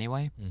effective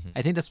anyway.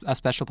 I think a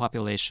special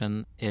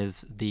population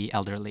is the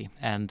elderly.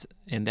 And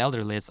in the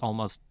elderly, it's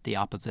almost the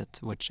opposite,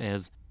 which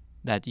is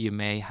that you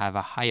may have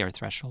a higher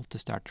threshold to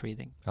start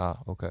treating.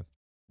 Okay.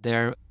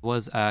 There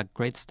was a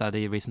great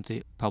study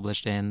recently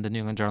published in the New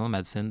England Journal of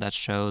Medicine that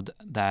showed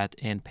that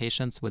in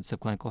patients with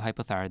subclinical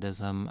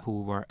hypothyroidism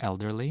who were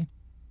elderly,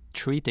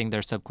 treating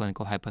their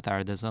subclinical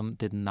hypothyroidism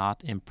did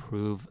not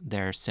improve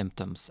their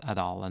symptoms at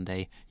all, and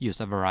they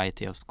used a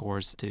variety of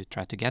scores to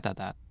try to get at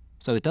that.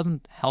 So it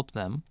doesn't help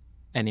them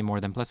any more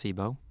than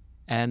placebo,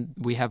 and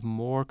we have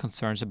more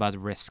concerns about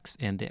risks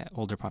in the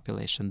older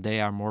population.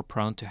 They are more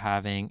prone to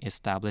having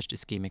established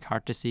ischemic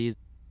heart disease.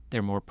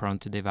 They're more prone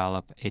to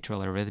develop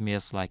atrial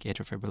arrhythmias like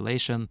atrial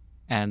fibrillation,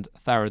 and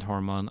thyroid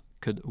hormone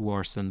could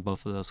worsen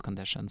both of those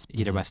conditions,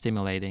 either by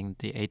stimulating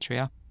the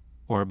atria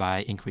or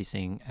by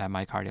increasing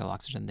myocardial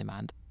oxygen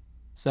demand.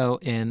 So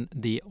in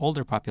the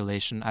older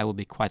population, I will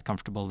be quite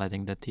comfortable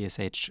letting the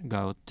TSH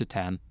go to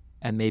 10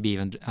 and maybe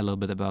even a little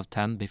bit above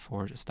 10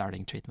 before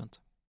starting treatment.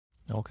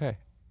 Okay.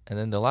 And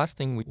then the last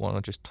thing we want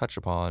to just touch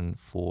upon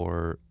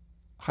for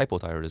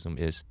hypothyroidism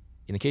is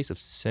in the case of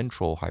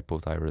central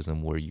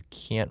hypothyroidism where you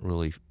can't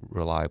really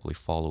reliably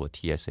follow a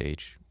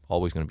TSH,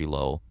 always going to be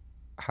low,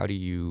 how do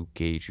you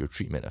gauge your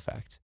treatment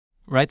effect?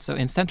 Right, so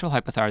in central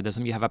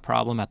hypothyroidism, you have a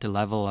problem at the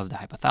level of the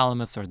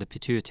hypothalamus or the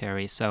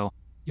pituitary, so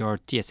your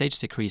TSH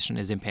secretion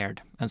is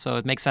impaired. And so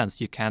it makes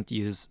sense. You can't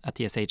use a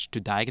TSH to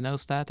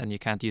diagnose that, and you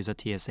can't use a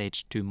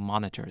TSH to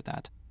monitor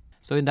that.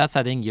 So in that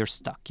setting, you're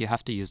stuck. You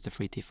have to use the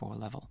free T4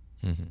 level.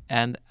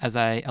 And as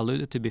I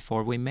alluded to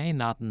before, we may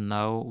not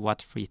know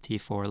what free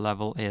T4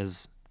 level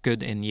is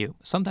good in you.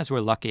 Sometimes we're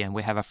lucky and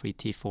we have a free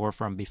T4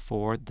 from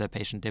before the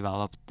patient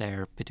developed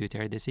their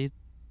pituitary disease.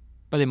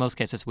 But in most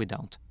cases, we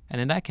don't. And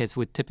in that case,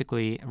 we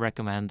typically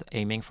recommend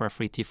aiming for a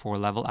free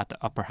T4 level at the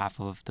upper half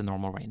of the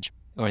normal range.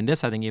 Or in this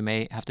setting, you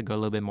may have to go a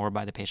little bit more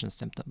by the patient's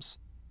symptoms.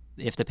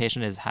 If the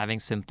patient is having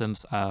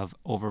symptoms of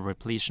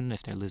over-repletion,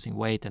 if they're losing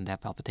weight and they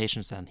have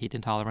palpitations and heat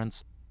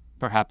intolerance,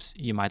 perhaps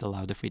you might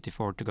allow the free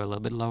T4 to go a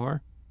little bit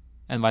lower.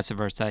 And vice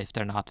versa, if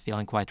they're not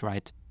feeling quite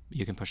right,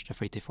 you can push the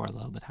free T4 a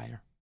little bit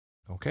higher.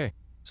 Okay.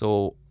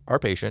 So our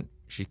patient,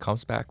 she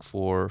comes back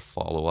for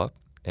follow-up,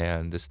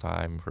 and this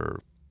time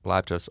her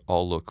lab tests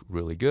all look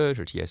really good.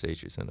 Her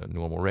TSH is in a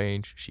normal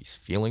range. She's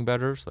feeling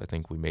better, so I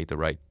think we made the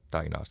right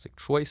diagnostic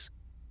choice.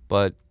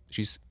 But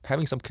she's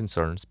having some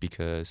concerns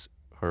because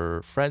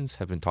her friends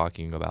have been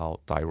talking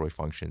about thyroid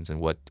functions and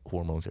what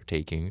hormones they're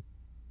taking.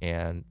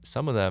 And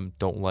some of them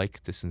don't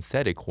like the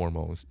synthetic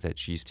hormones that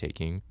she's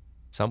taking.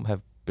 Some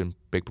have been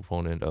big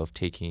proponent of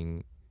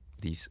taking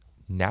these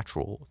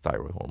natural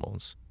thyroid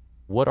hormones.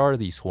 What are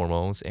these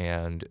hormones,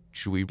 and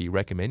should we be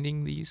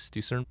recommending these to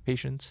certain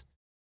patients?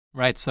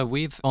 Right, so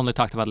we've only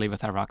talked about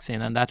levothyroxine,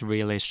 and that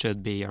really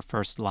should be your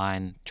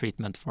first-line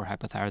treatment for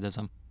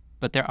hypothyroidism.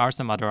 But there are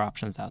some other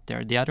options out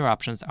there. The other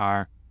options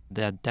are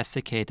the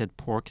desiccated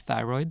pork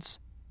thyroids.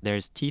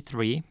 There's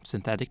T3,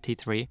 synthetic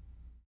T3.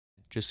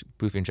 Just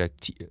brief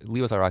inject,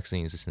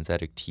 levothyroxine is a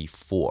synthetic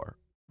T4.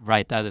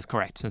 Right, that is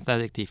correct,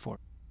 synthetic T4.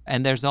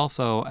 And there's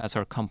also a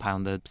sort of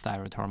compounded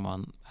thyroid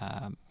hormone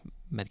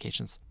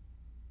medications.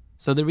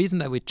 So the reason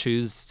that we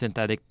choose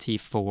synthetic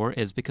T4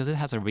 is because it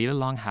has a really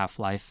long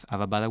half-life of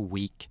about a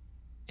week.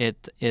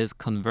 It is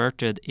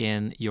converted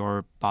in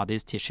your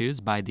body's tissues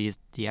by these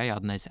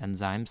deiodinase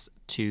enzymes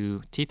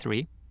to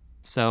T3.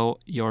 So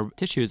your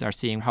tissues are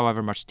seeing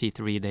however much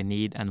T3 they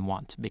need and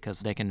want because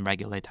they can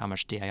regulate how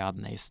much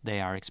deiodinase they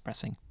are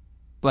expressing.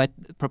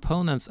 But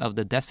proponents of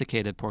the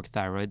desiccated pork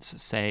thyroids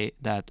say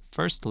that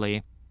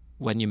firstly,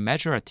 when you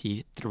measure a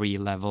T3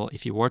 level,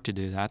 if you were to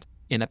do that,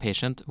 in a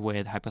patient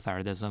with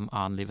hypothyroidism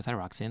on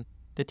levothyroxine,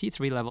 the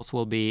T3 levels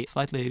will be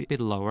slightly a bit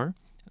lower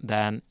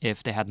than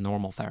if they had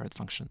normal thyroid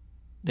function.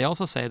 They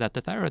also say that the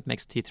thyroid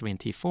makes T3 and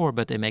T4,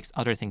 but it makes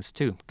other things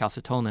too.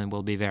 Calcitonin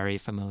will be very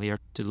familiar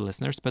to the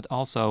listeners, but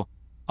also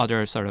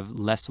other sort of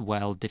less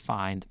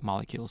well-defined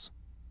molecules.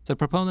 So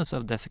proponents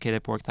of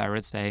desiccated pork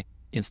thyroid say,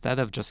 instead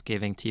of just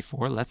giving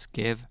T4, let's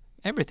give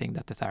everything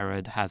that the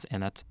thyroid has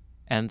in it.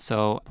 And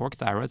so pork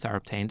thyroids are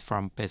obtained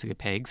from basically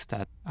pigs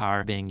that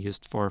are being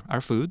used for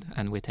our food,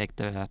 and we take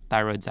the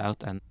thyroids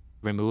out and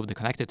remove the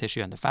connective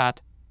tissue and the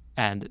fat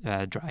and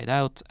dry it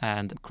out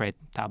and create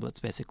tablets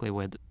basically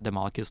with the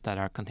molecules that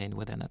are contained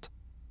within it.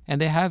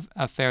 And they have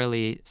a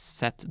fairly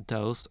set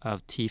dose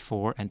of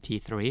T4 and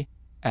T3,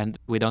 and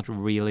we don't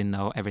really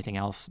know everything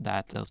else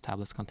that those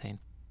tablets contain.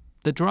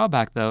 The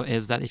drawback, though,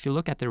 is that if you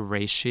look at the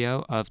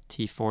ratio of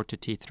T4 to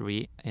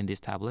T3 in these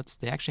tablets,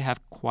 they actually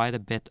have quite a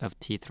bit of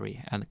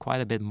T3 and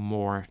quite a bit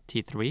more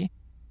T3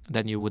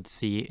 than you would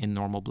see in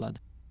normal blood.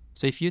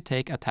 So if you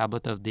take a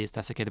tablet of these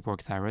desiccated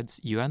pork thyroids,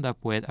 you end up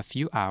with a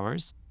few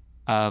hours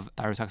of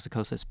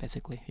thyrotoxicosis,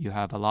 basically. You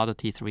have a lot of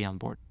T3 on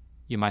board.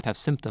 You might have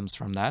symptoms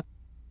from that.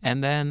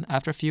 And then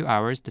after a few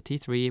hours, the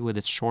T3 with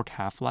its short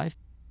half-life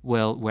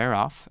will wear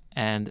off.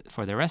 And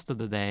for the rest of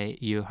the day,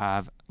 you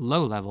have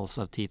low levels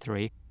of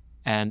T3,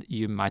 and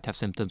you might have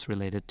symptoms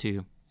related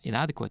to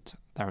inadequate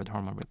thyroid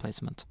hormone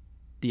replacement.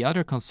 The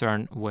other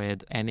concern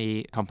with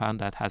any compound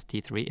that has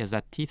T3 is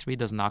that T3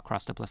 does not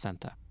cross the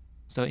placenta.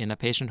 So in a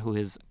patient who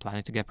is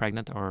planning to get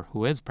pregnant or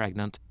who is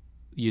pregnant,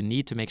 you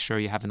need to make sure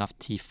you have enough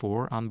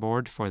T4 on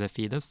board for the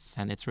fetus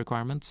and its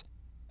requirements.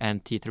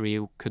 And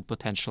T3 could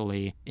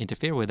potentially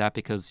interfere with that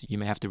because you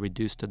may have to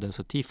reduce the dose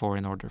of T4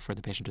 in order for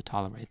the patient to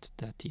tolerate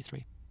the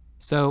T3.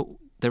 So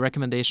the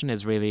recommendation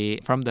is really,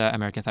 from the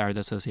American Thyroid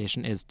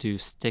Association, is to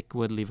stick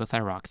with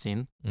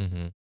levothyroxine.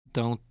 Mm-hmm.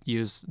 Don't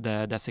use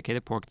the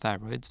desiccated pork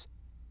thyroids.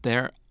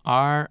 There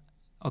are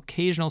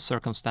occasional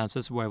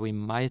circumstances where we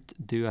might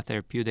do a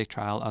therapeutic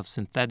trial of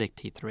synthetic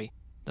T3.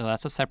 Now,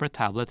 that's a separate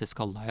tablet. It's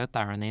called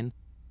liothyronine.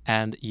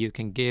 And you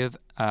can give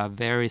a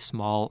very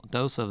small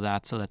dose of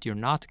that so that you're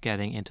not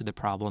getting into the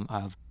problem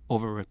of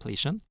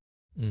over-repletion.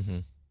 Mm-hmm.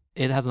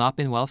 It has not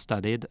been well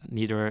studied,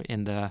 neither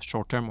in the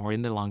short term or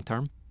in the long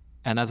term.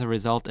 And as a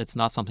result, it's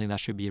not something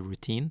that should be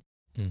routine.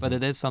 Mm-hmm. But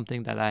it is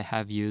something that I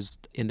have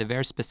used in the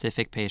very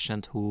specific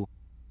patient who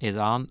is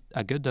on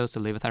a good dose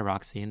of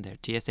levothyroxine. Their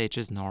TSH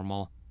is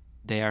normal.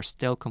 They are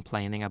still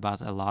complaining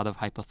about a lot of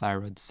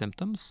hypothyroid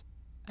symptoms.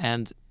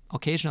 And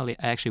occasionally,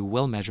 I actually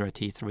will measure a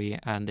T3,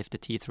 and if the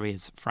T3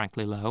 is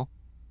frankly low,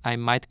 I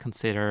might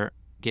consider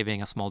giving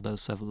a small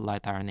dose of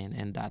liothyronine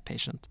in that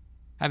patient.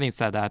 Having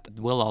said that,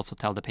 we'll also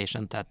tell the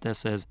patient that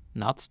this is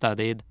not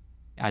studied.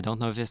 I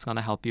don't know if it's going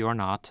to help you or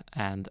not,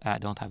 and I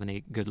don't have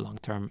any good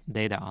long-term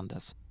data on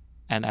this.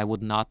 And I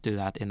would not do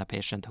that in a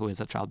patient who is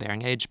of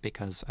childbearing age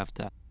because of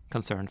the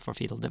concern for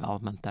fetal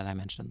development that I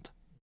mentioned.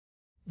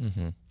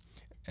 Mm-hmm.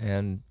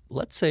 And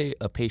let's say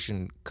a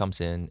patient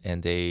comes in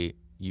and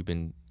you've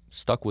been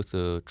stuck with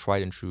the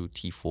tried and true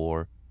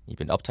T4, you've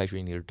been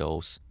up-titrating their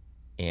dose,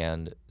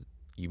 and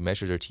you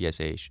measure their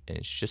TSH, and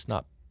it's just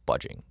not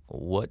budging.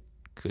 What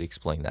could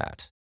explain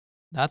that?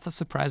 That's a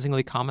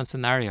surprisingly common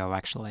scenario,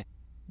 actually.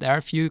 There are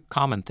a few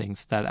common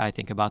things that I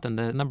think about, and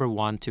the number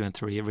 1, 2, and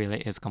 3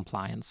 really is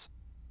compliance.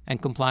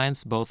 And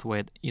compliance both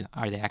with,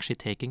 are they actually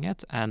taking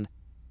it? And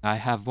I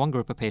have one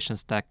group of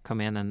patients that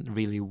come in and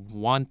really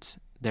want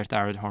their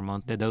thyroid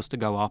hormone, the dose to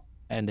go up,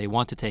 and they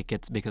want to take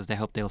it because they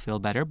hope they'll feel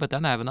better. But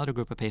then I have another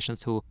group of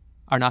patients who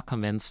are not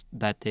convinced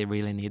that they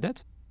really need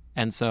it.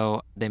 And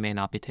so they may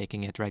not be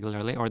taking it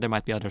regularly, or there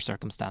might be other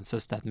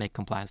circumstances that make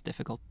compliance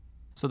difficult.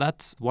 So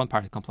that's one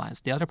part of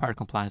compliance. The other part of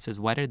compliance is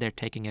whether they're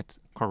taking it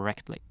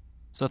correctly.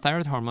 So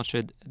thyroid hormone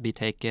should be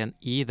taken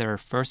either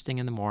first thing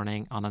in the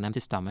morning on an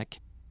empty stomach,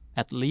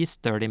 at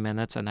least 30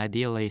 minutes and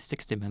ideally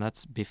 60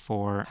 minutes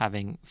before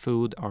having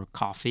food or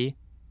coffee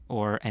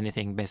or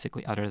anything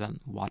basically other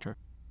than water.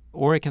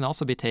 Or it can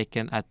also be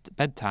taken at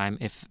bedtime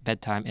if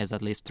bedtime is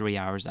at least 3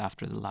 hours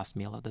after the last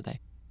meal of the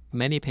day.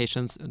 Many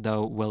patients,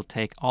 though, will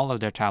take all of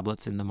their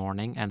tablets in the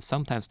morning, and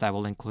sometimes that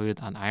will include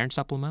an iron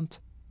supplement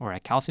or a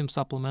calcium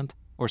supplement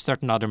or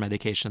certain other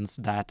medications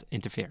that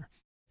interfere.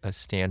 A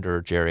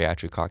standard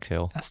geriatric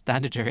cocktail. A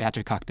standard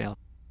geriatric cocktail.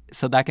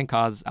 So that can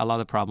cause a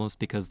lot of problems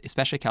because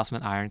especially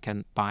calcium and iron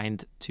can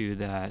bind to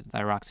the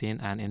thyroxine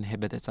and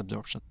inhibit its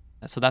absorption.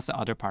 So that's the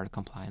other part of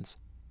compliance.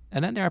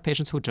 And then there are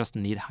patients who just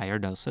need higher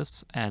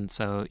doses. And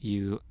so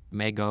you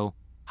may go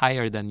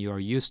higher than you are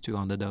used to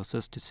on the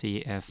doses to see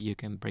if you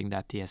can bring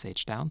that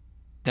TSH down.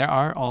 There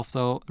are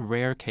also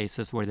rare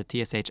cases where the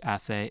TSH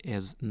assay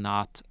is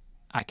not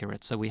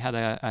accurate. So we had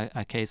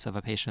a case of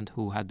a patient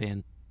who had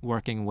been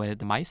working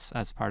with mice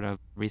as part of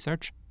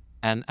research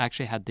and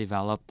actually had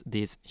developed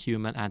these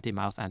human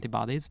anti-mouse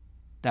antibodies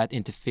that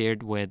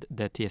interfered with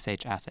the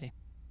TSH assay.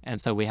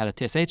 And so we had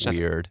a TSH...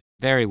 Weird.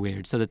 Very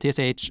weird. So the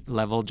TSH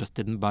level just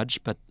didn't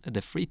budge, but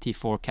the free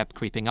T4 kept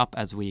creeping up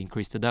as we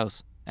increased the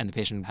dose, and the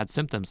patient had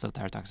symptoms of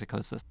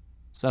thyrotoxicosis.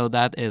 So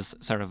that is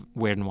sort of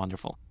weird and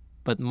wonderful.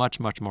 But much,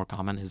 much more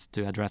common is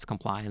to address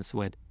compliance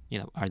with,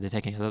 are they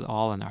taking it at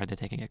all and are they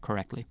taking it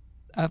correctly?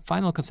 A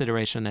final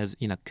consideration is,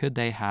 could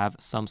they have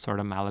some sort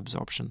of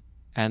malabsorption?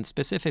 And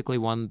specifically,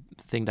 one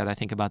thing that I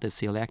think about is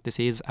celiac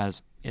disease,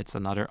 as it's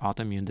another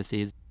autoimmune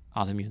disease.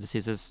 Autoimmune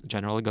diseases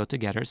generally go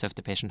together, so if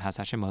the patient has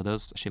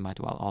Hashimoto's, she might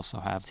well also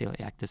have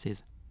celiac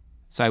disease.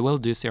 So I will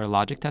do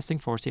serologic testing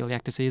for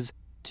celiac disease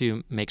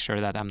to make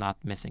sure that I'm not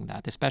missing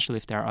that, especially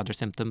if there are other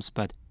symptoms,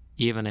 but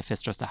even if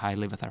it's just a high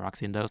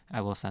levothyroxine dose,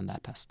 I will send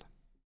that test.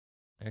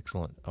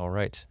 Excellent. All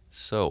right.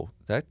 So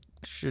that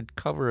should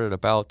cover it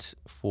about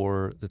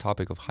for the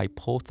topic of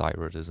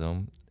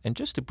hypothyroidism. And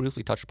just to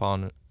briefly touch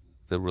upon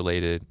the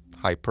related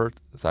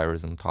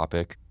hyperthyroidism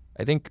topic,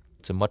 I think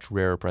it's a much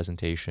rarer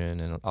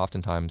presentation, and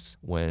oftentimes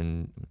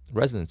when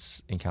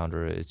residents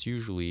encounter it, it's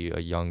usually a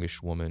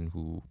youngish woman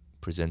who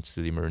presents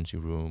to the emergency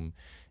room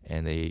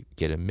and they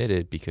get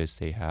admitted because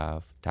they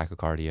have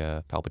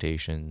tachycardia,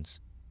 palpitations.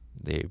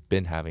 They've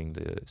been having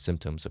the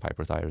symptoms of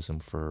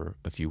hyperthyroidism for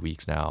a few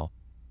weeks now.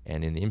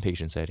 And in the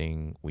inpatient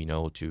setting, we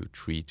know to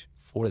treat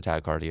for the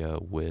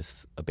tachycardia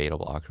with a beta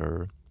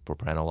blocker.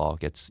 Propranolol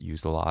gets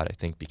used a lot, I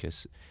think,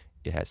 because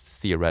it has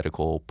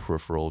theoretical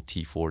peripheral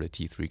T4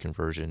 to T3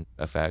 conversion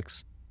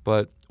effects.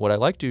 But what I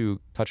like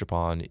to touch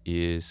upon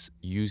is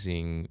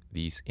using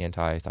these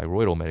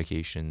anti-thyroidal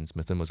medications,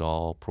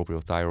 methimazole,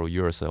 propionathyral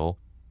uracil,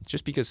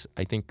 just because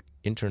I think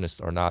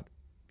internists are not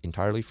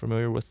entirely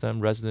familiar with them,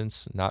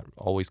 residents not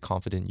always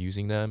confident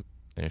using them,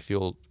 and I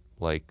feel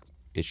like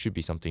it should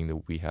be something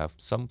that we have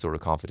some sort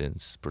of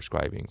confidence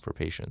prescribing for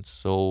patients.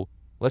 So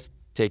let's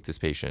take this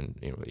patient,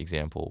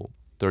 example,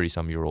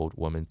 30-some-year-old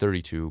woman,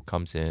 32,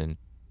 comes in,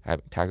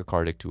 having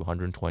tachycardic to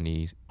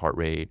 120 heart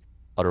rate,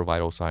 other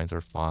vital signs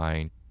are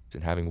fine,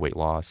 been having weight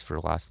loss for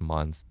the last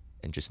month,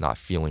 and just not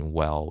feeling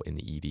well in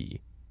the ED.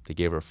 They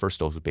gave her a first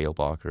dose of beta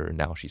blocker, and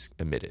now she's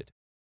admitted.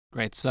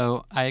 Great.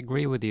 So I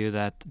agree with you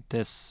that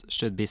this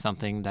should be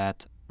something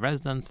that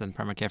residents and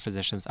primary care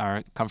physicians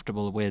are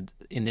comfortable with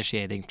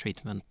initiating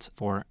treatment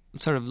for.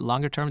 Sort of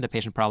longer term, the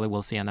patient probably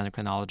will see an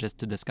endocrinologist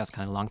to discuss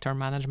kind of long-term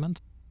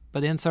management.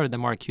 But in sort of the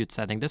more acute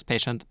setting, this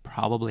patient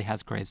probably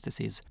has Graves'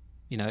 disease.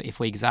 If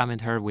we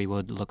examined her, we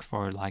would look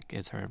for,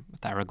 is her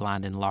thyroid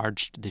gland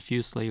enlarged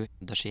diffusely?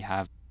 Does she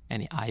have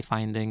any eye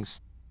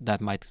findings that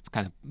might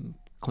kind of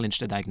clinch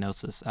the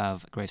diagnosis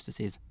of Graves'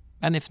 disease?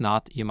 And if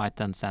not, you might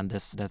then send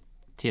the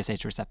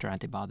TSH receptor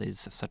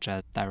antibodies, such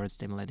as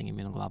thyroid-stimulating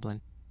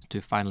immunoglobulin, to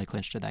finally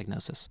clinch the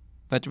diagnosis.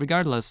 But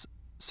regardless,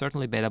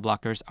 certainly beta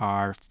blockers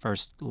are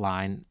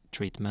first-line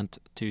treatment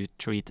to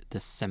treat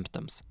the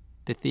symptoms.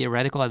 The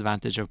theoretical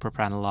advantage of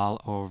propranolol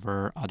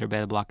over other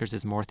beta blockers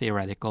is more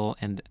theoretical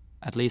and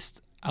at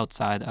least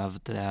outside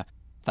of the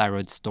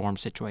thyroid storm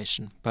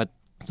situation. But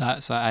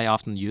so I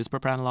often use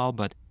propranolol,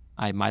 but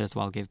I might as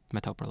well give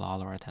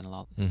metoprolol or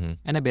atenolol. Mm-hmm.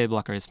 And a beta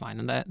blocker is fine.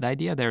 And the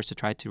idea there is to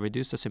try to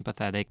reduce the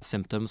sympathetic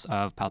symptoms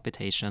of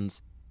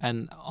palpitations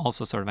and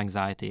also sort of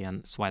anxiety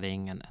and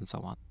sweating and so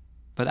on.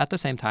 But at the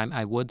same time,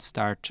 I would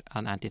start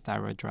an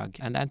antithyroid drug.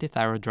 And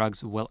antithyroid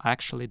drugs will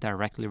actually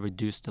directly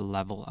reduce the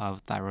level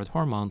of thyroid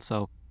hormone,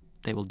 so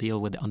they will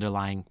deal with the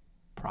underlying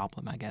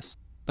problem, I guess.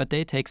 But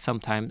they take some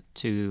time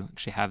to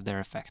actually have their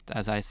effect.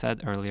 As I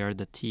said earlier,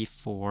 the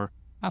T4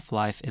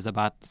 half-life is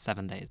about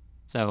 7 days.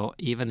 So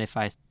even if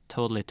I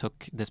totally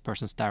took this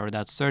person's thyroid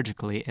out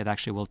surgically, it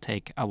actually will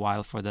take a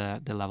while for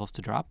the levels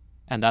to drop.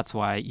 And that's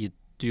why you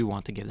do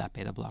want to give that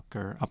beta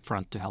blocker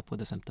upfront to help with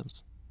the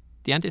symptoms.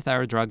 The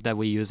antithyroid drug that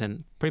we use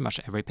in pretty much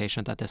every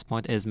patient at this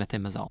point is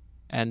methimazole.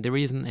 And the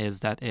reason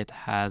is that it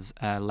has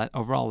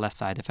overall less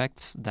side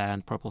effects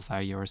than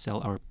propylthiouracil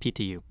uracil or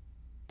PTU.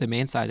 The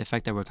main side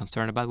effect that we're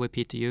concerned about with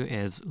PTU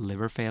is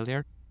liver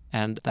failure.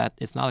 And that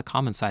is not a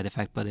common side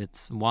effect, but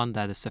it's one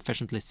that is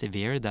sufficiently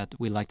severe that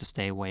we like to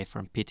stay away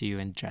from PTU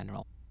in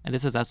general. And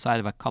this is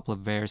outside of a couple of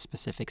very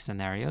specific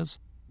scenarios.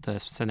 The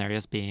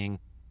scenarios being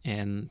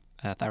in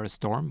thyroid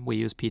storm, we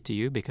use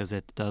PTU because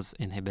it does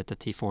inhibit the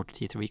T4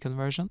 to T3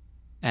 conversion.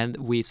 And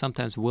we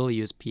sometimes will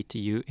use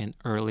PTU in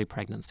early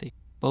pregnancy.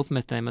 Both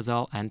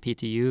methimazole and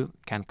PTU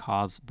can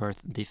cause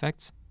birth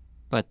defects.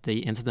 but the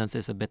incidence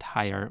is a bit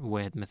higher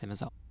with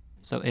methimazole.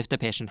 So if the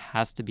patient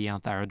has to be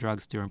on thyroid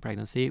drugs during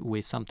pregnancy,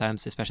 we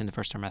sometimes, especially in the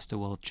first trimester,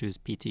 will choose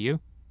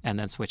PTU and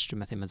then switch to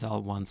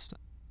methimazole once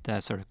the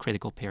sort of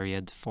critical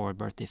period for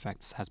birth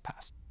defects has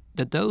passed.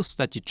 The dose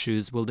that you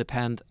choose will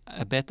depend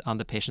a bit on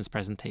the patient's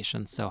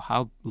presentation. So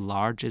how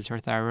large is her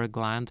thyroid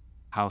gland?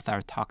 How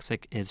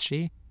thyrotoxic is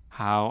she?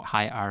 How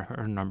high are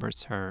her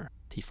numbers, her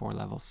T4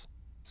 levels?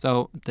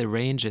 So the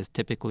range is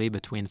typically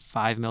between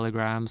 5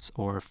 milligrams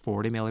or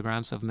 40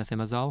 milligrams of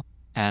methimazole,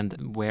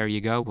 and where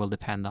you go will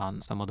depend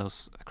on some of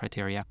those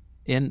criteria.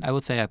 I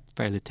would say a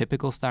fairly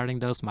typical starting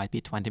dose might be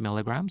 20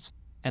 milligrams,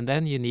 and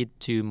then you need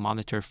to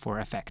monitor for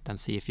effect and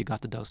see if you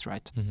got the dose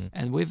right. Mm-hmm.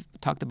 And we've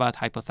talked about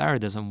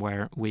hypothyroidism,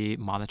 where we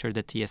monitor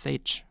the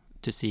TSH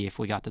to see if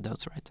we got the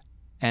dose right.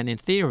 And in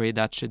theory,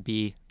 that should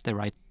be the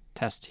right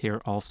test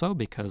here also,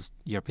 because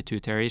your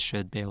pituitary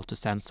should be able to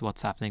sense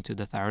what's happening to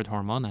the thyroid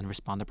hormone and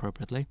respond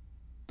appropriately.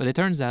 But it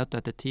turns out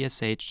that the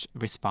TSH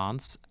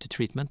response to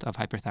treatment of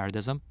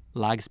hyperthyroidism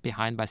lags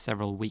behind by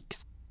several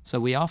weeks. So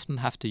we often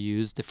have to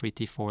use the free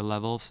T4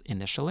 levels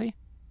initially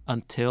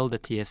until the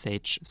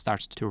TSH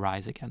starts to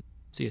rise again.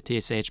 So your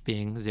TSH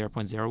being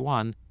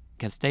 0.01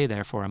 can stay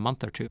there for a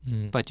month or two,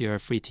 but your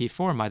free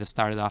T4 might have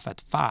started off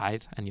at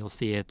 5, and you'll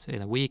see it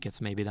in a week,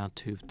 it's maybe down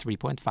to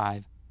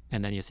 3.5,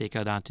 and then you see it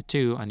go down to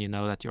 2, and you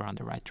know that you're on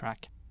the right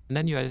track. And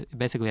then you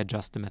basically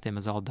adjust the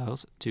methimazole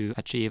dose to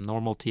achieve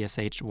normal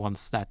TSH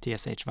once that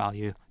TSH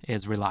value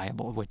is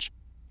reliable, which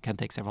can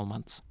take several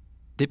months.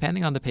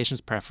 Depending on the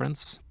patient's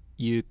preference,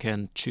 you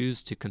can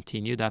choose to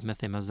continue that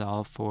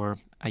methimazole for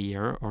a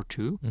year or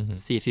two,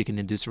 see if you can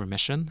induce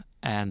remission.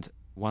 And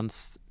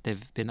once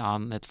they've been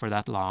on it for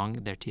that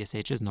long, their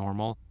TSH is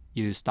normal,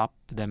 you stop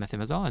the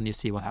methimazole and you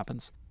see what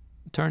happens.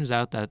 It turns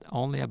out that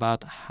only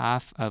about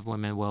half of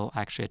women will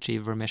actually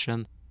achieve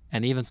remission,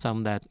 and even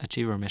some that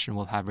achieve remission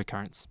will have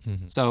recurrence.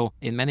 So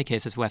in many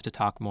cases, we have to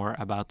talk more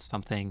about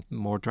something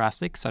more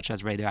drastic, such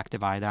as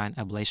radioactive iodine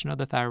ablation of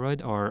the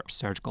thyroid or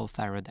surgical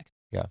thyroidectomy.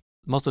 Yeah.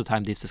 Most of the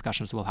time, these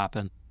discussions will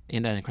happen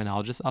in the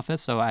endocrinologist's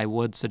office, so I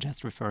would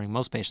suggest referring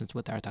most patients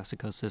with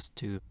thyrotoxicosis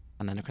to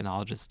an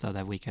endocrinologist so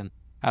that we can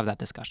have that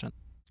discussion.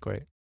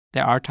 Great.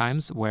 There are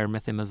times where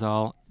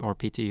methimazole or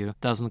PTU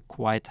doesn't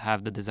quite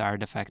have the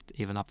desired effect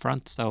even up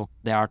front, so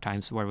there are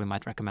times where we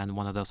might recommend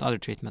one of those other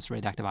treatments,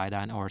 radioactive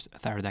iodine or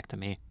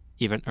thyroidectomy,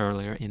 even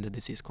earlier in the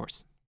disease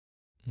course.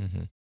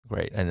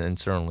 Great. And then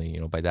certainly,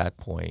 by that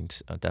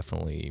point,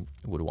 definitely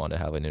would want to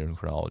have an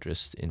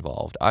endocrinologist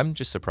involved. I'm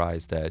just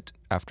surprised that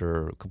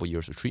after a couple of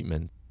years of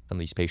treatment, some of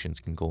these patients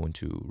can go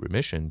into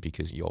remission,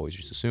 because you always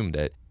just assume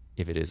that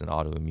if it is an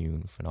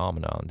autoimmune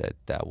phenomenon,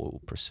 that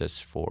will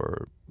persist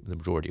for the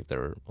majority of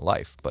their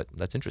life. But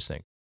that's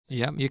interesting.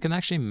 Yeah, you can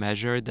actually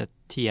measure the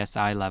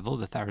TSI level,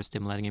 the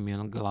thyroid-stimulating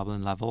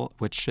immunoglobulin level,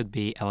 which should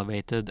be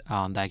elevated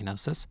on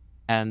diagnosis.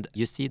 And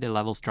you see the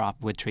levels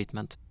drop with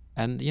treatment.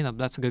 And,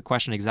 that's a good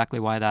question, exactly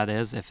why that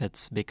is. If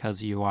it's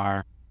because you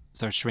are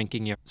sort of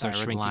shrinking your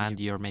thyroid gland,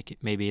 you're making,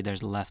 maybe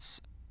there's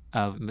less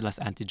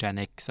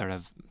antigenic sort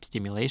of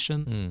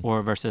stimulation,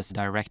 or versus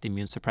direct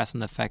immune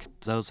suppressant effect.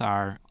 Those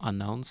are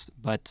unknowns,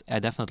 but I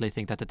definitely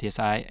think that the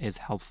TSI is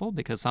helpful,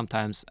 because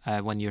sometimes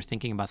when you're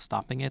thinking about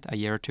stopping it a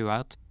year or two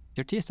out,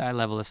 your TSI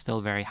level is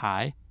still very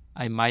high.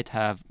 I might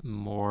have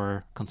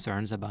more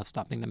concerns about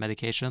stopping the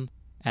medication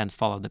and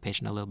follow the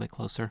patient a little bit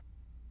closer.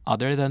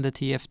 Other than the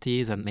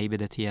TFTs and maybe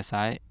the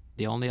TSI,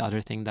 the only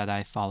other thing that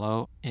I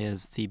follow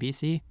is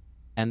CBC.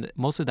 And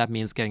most of that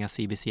means getting a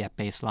CBC at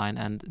baseline.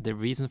 And the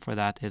reason for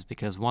that is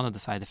because one of the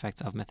side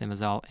effects of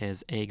methimazole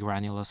is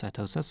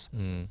agranulocytosis.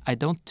 I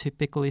don't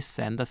typically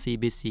send a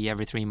CBC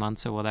every 3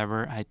 months or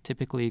whatever. I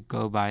typically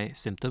go by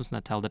symptoms, and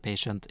I tell the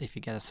patient, if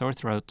you get a sore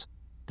throat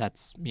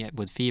that's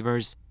with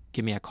fevers,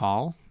 give me a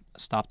call,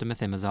 stop the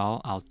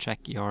methimazole. I'll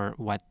check your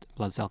white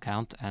blood cell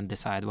count and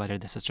decide whether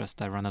this is just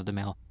a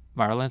run-of-the-mill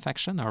viral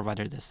infection or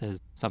whether this is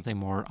something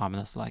more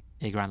ominous like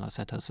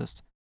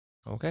agranulocytosis.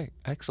 Okay,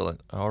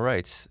 excellent. All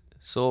right.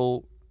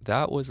 So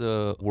that was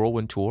a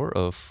whirlwind tour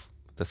of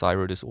the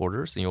thyroid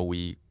disorders.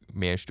 We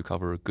managed to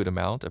cover a good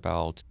amount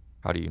about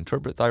how do you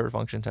interpret thyroid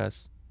function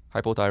tests,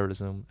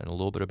 hypothyroidism, and a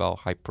little bit about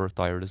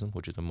hyperthyroidism,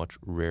 which is a much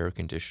rarer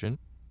condition.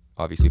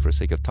 Obviously, for the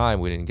sake of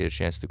time, we didn't get a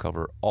chance to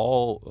cover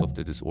all of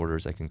the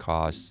disorders that can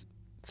cause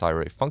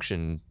thyroid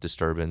function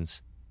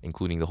disturbance,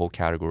 including the whole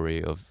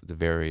category of the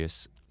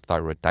various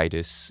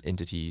thyroiditis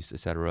entities,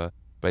 etc.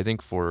 But I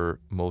think for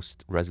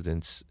most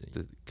residents,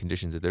 the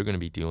conditions that they're going to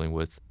be dealing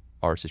with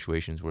are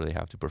situations where they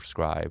have to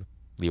prescribe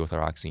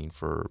levothyroxine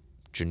for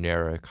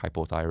generic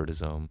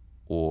hypothyroidism,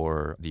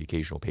 or the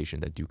occasional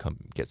patient that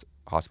gets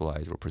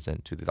hospitalized or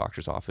present to the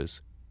doctor's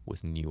office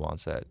with new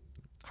onset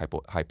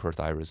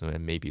hyperthyroidism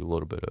and maybe a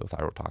little bit of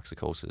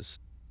thyrotoxicosis.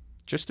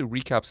 Just to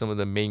recap some of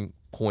the main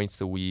points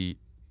that we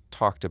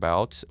talked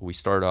about, we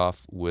start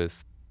off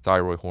with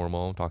thyroid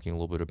hormone, talking a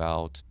little bit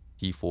about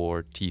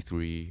T4,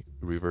 T3,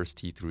 reverse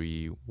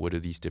T3. What do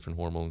these different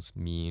hormones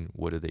mean?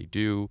 What do they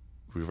do?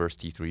 Reverse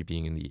T3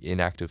 being in the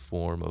inactive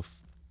form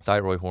of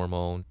thyroid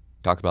hormone.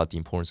 Talk about the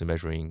importance of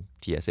measuring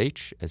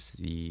TSH as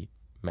the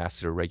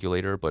master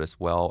regulator, but as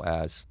well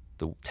as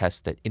the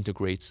test that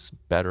integrates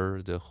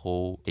better the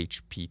whole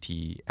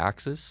HPT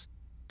axis.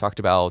 Talked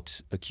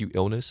about acute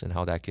illness and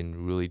how that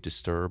can really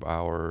disturb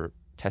our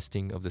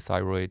testing of the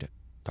thyroid.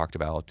 Talked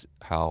about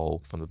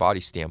how, from the body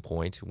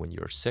standpoint, when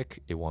you're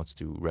sick, it wants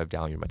to rev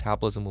down your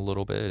metabolism a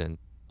little bit. And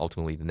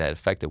ultimately, the net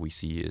effect that we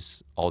see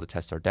is all the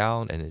tests are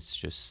down, and it's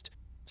just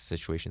a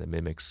situation that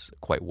mimics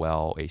quite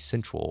well a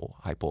central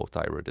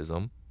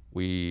hypothyroidism.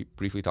 We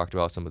briefly talked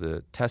about some of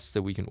the tests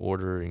that we can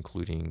order,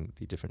 including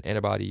the different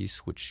antibodies,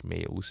 which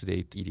may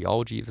elucidate the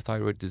etiology of the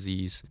thyroid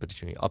disease,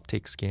 potentially an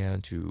uptake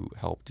scan to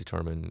help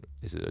determine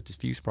is it a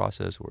diffuse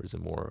process or is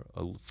it more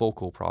a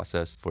focal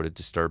process for the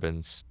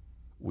disturbance.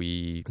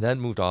 We then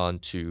moved on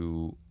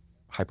to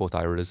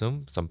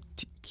hypothyroidism. Some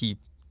key,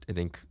 I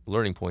think,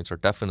 learning points are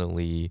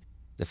definitely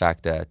the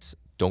fact that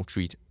don't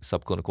treat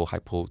subclinical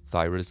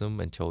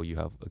hypothyroidism until you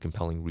have a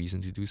compelling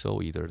reason to do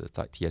so. Either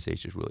the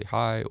TSH is really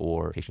high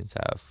or patients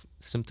have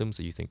symptoms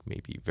that you think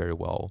may be very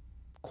well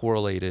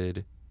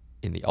correlated.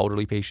 In the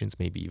elderly patients,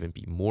 maybe even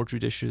be more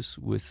judicious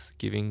with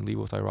giving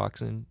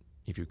levothyroxine.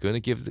 If you're going to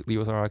give the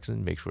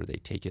levothyroxine, make sure they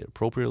take it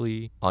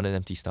appropriately on an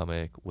empty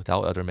stomach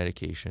without other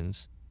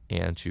medications,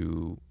 and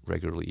to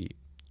regularly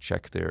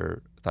check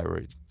their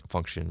thyroid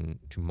function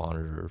to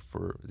monitor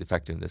for the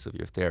effectiveness of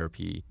your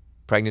therapy.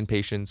 Pregnant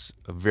patients,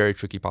 a very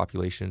tricky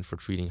population for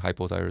treating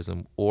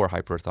hypothyroidism or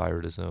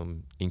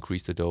hyperthyroidism.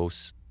 Increase the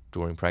dose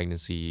during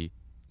pregnancy,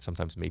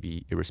 sometimes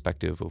maybe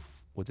irrespective of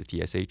what the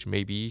TSH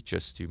may be,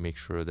 just to make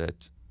sure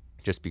that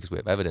just because we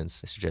have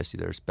evidence that suggests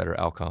there's better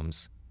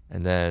outcomes.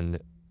 And then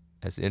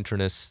as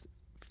internists,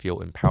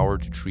 feel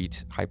empowered to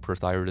treat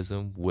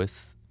hyperthyroidism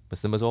with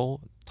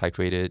methimazole,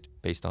 titrated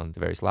based on the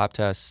various lab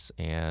tests.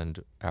 And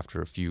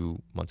after a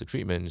few months of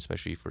treatment,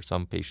 especially for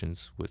some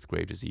patients with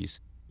Graves' disease,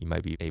 you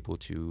might be able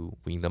to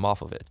wean them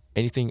off of it.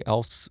 Anything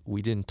else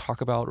we didn't talk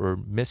about or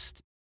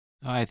missed?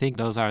 I think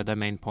those are the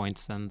main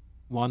points. And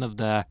one of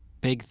the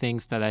big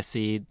things that I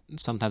see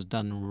sometimes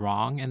done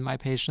wrong in my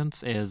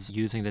patients is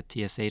using the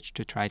TSH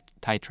to try to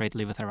titrate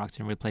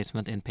levothyroxine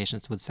replacement in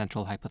patients with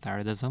central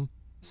hypothyroidism.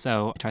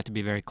 So I try to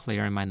be very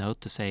clear in my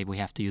note to say we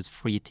have to use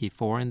free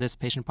T4 in this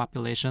patient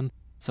population.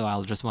 So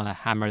I'll just want to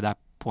hammer that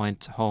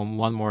point home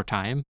one more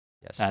time.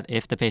 Yes. That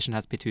if the patient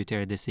has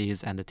pituitary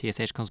disease and the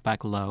TSH comes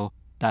back low,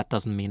 that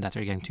doesn't mean that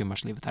they're getting too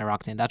much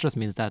levothyroxine. That just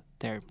means that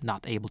they're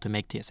not able to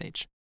make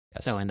TSH. Yes.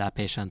 So in that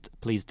patient,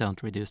 please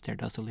don't reduce their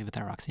dose of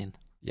levothyroxine.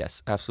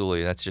 Yes,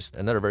 absolutely. That's just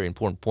another very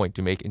important point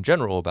to make in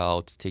general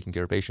about taking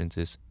care of patients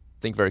is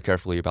think very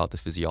carefully about the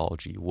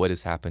physiology, what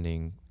is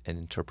happening, and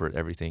interpret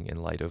everything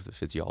in light of the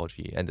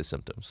physiology and the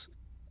symptoms.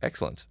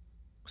 Excellent.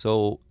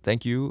 So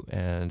thank you,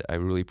 and I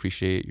really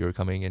appreciate your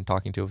coming and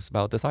talking to us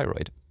about the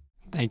thyroid.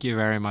 Thank you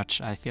very much.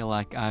 I feel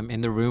like I'm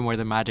in the room where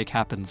the magic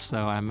happens,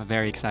 so I'm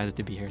very excited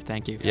to be here.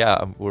 Thank you.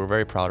 Yeah, we're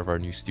very proud of our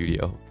new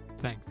studio.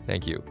 Thanks.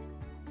 Thank you.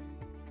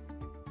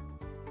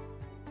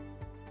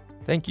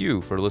 Thank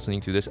you for listening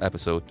to this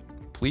episode.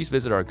 Please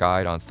visit our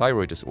guide on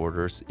thyroid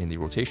disorders in the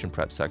rotation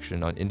prep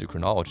section on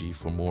endocrinology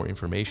for more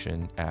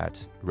information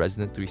at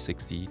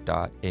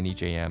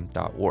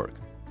resident360.nejm.org.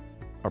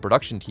 Our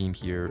production team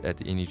here at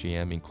the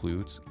NEJM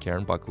includes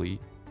Karen Buckley,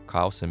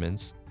 Kyle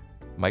Simmons,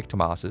 Mike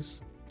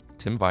Tomasis,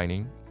 Tim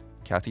Vining,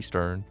 Kathy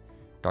Stern,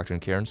 Dr.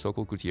 Karen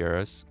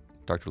Sokol-Gutierrez,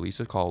 Dr.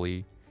 Lisa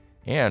Cawley,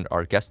 and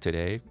our guest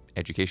today,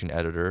 education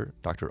editor,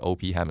 Dr.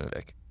 O.P.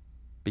 Hamanovic.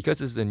 Because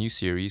this is a new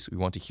series, we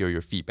want to hear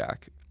your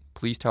feedback.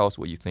 Please tell us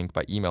what you think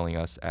by emailing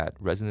us at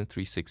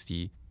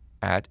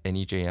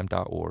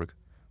resident360@nejm.org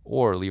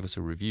or leave us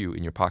a review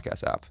in your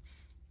podcast app.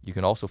 You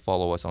can also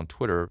follow us on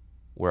Twitter,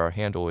 where our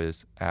handle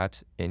is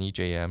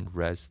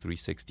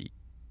 @NEJMRes360.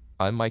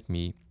 I'm Mike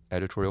Mee,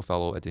 editorial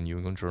fellow at the New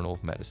England Journal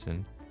of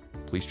Medicine.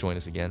 Please join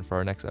us again for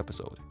our next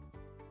episode.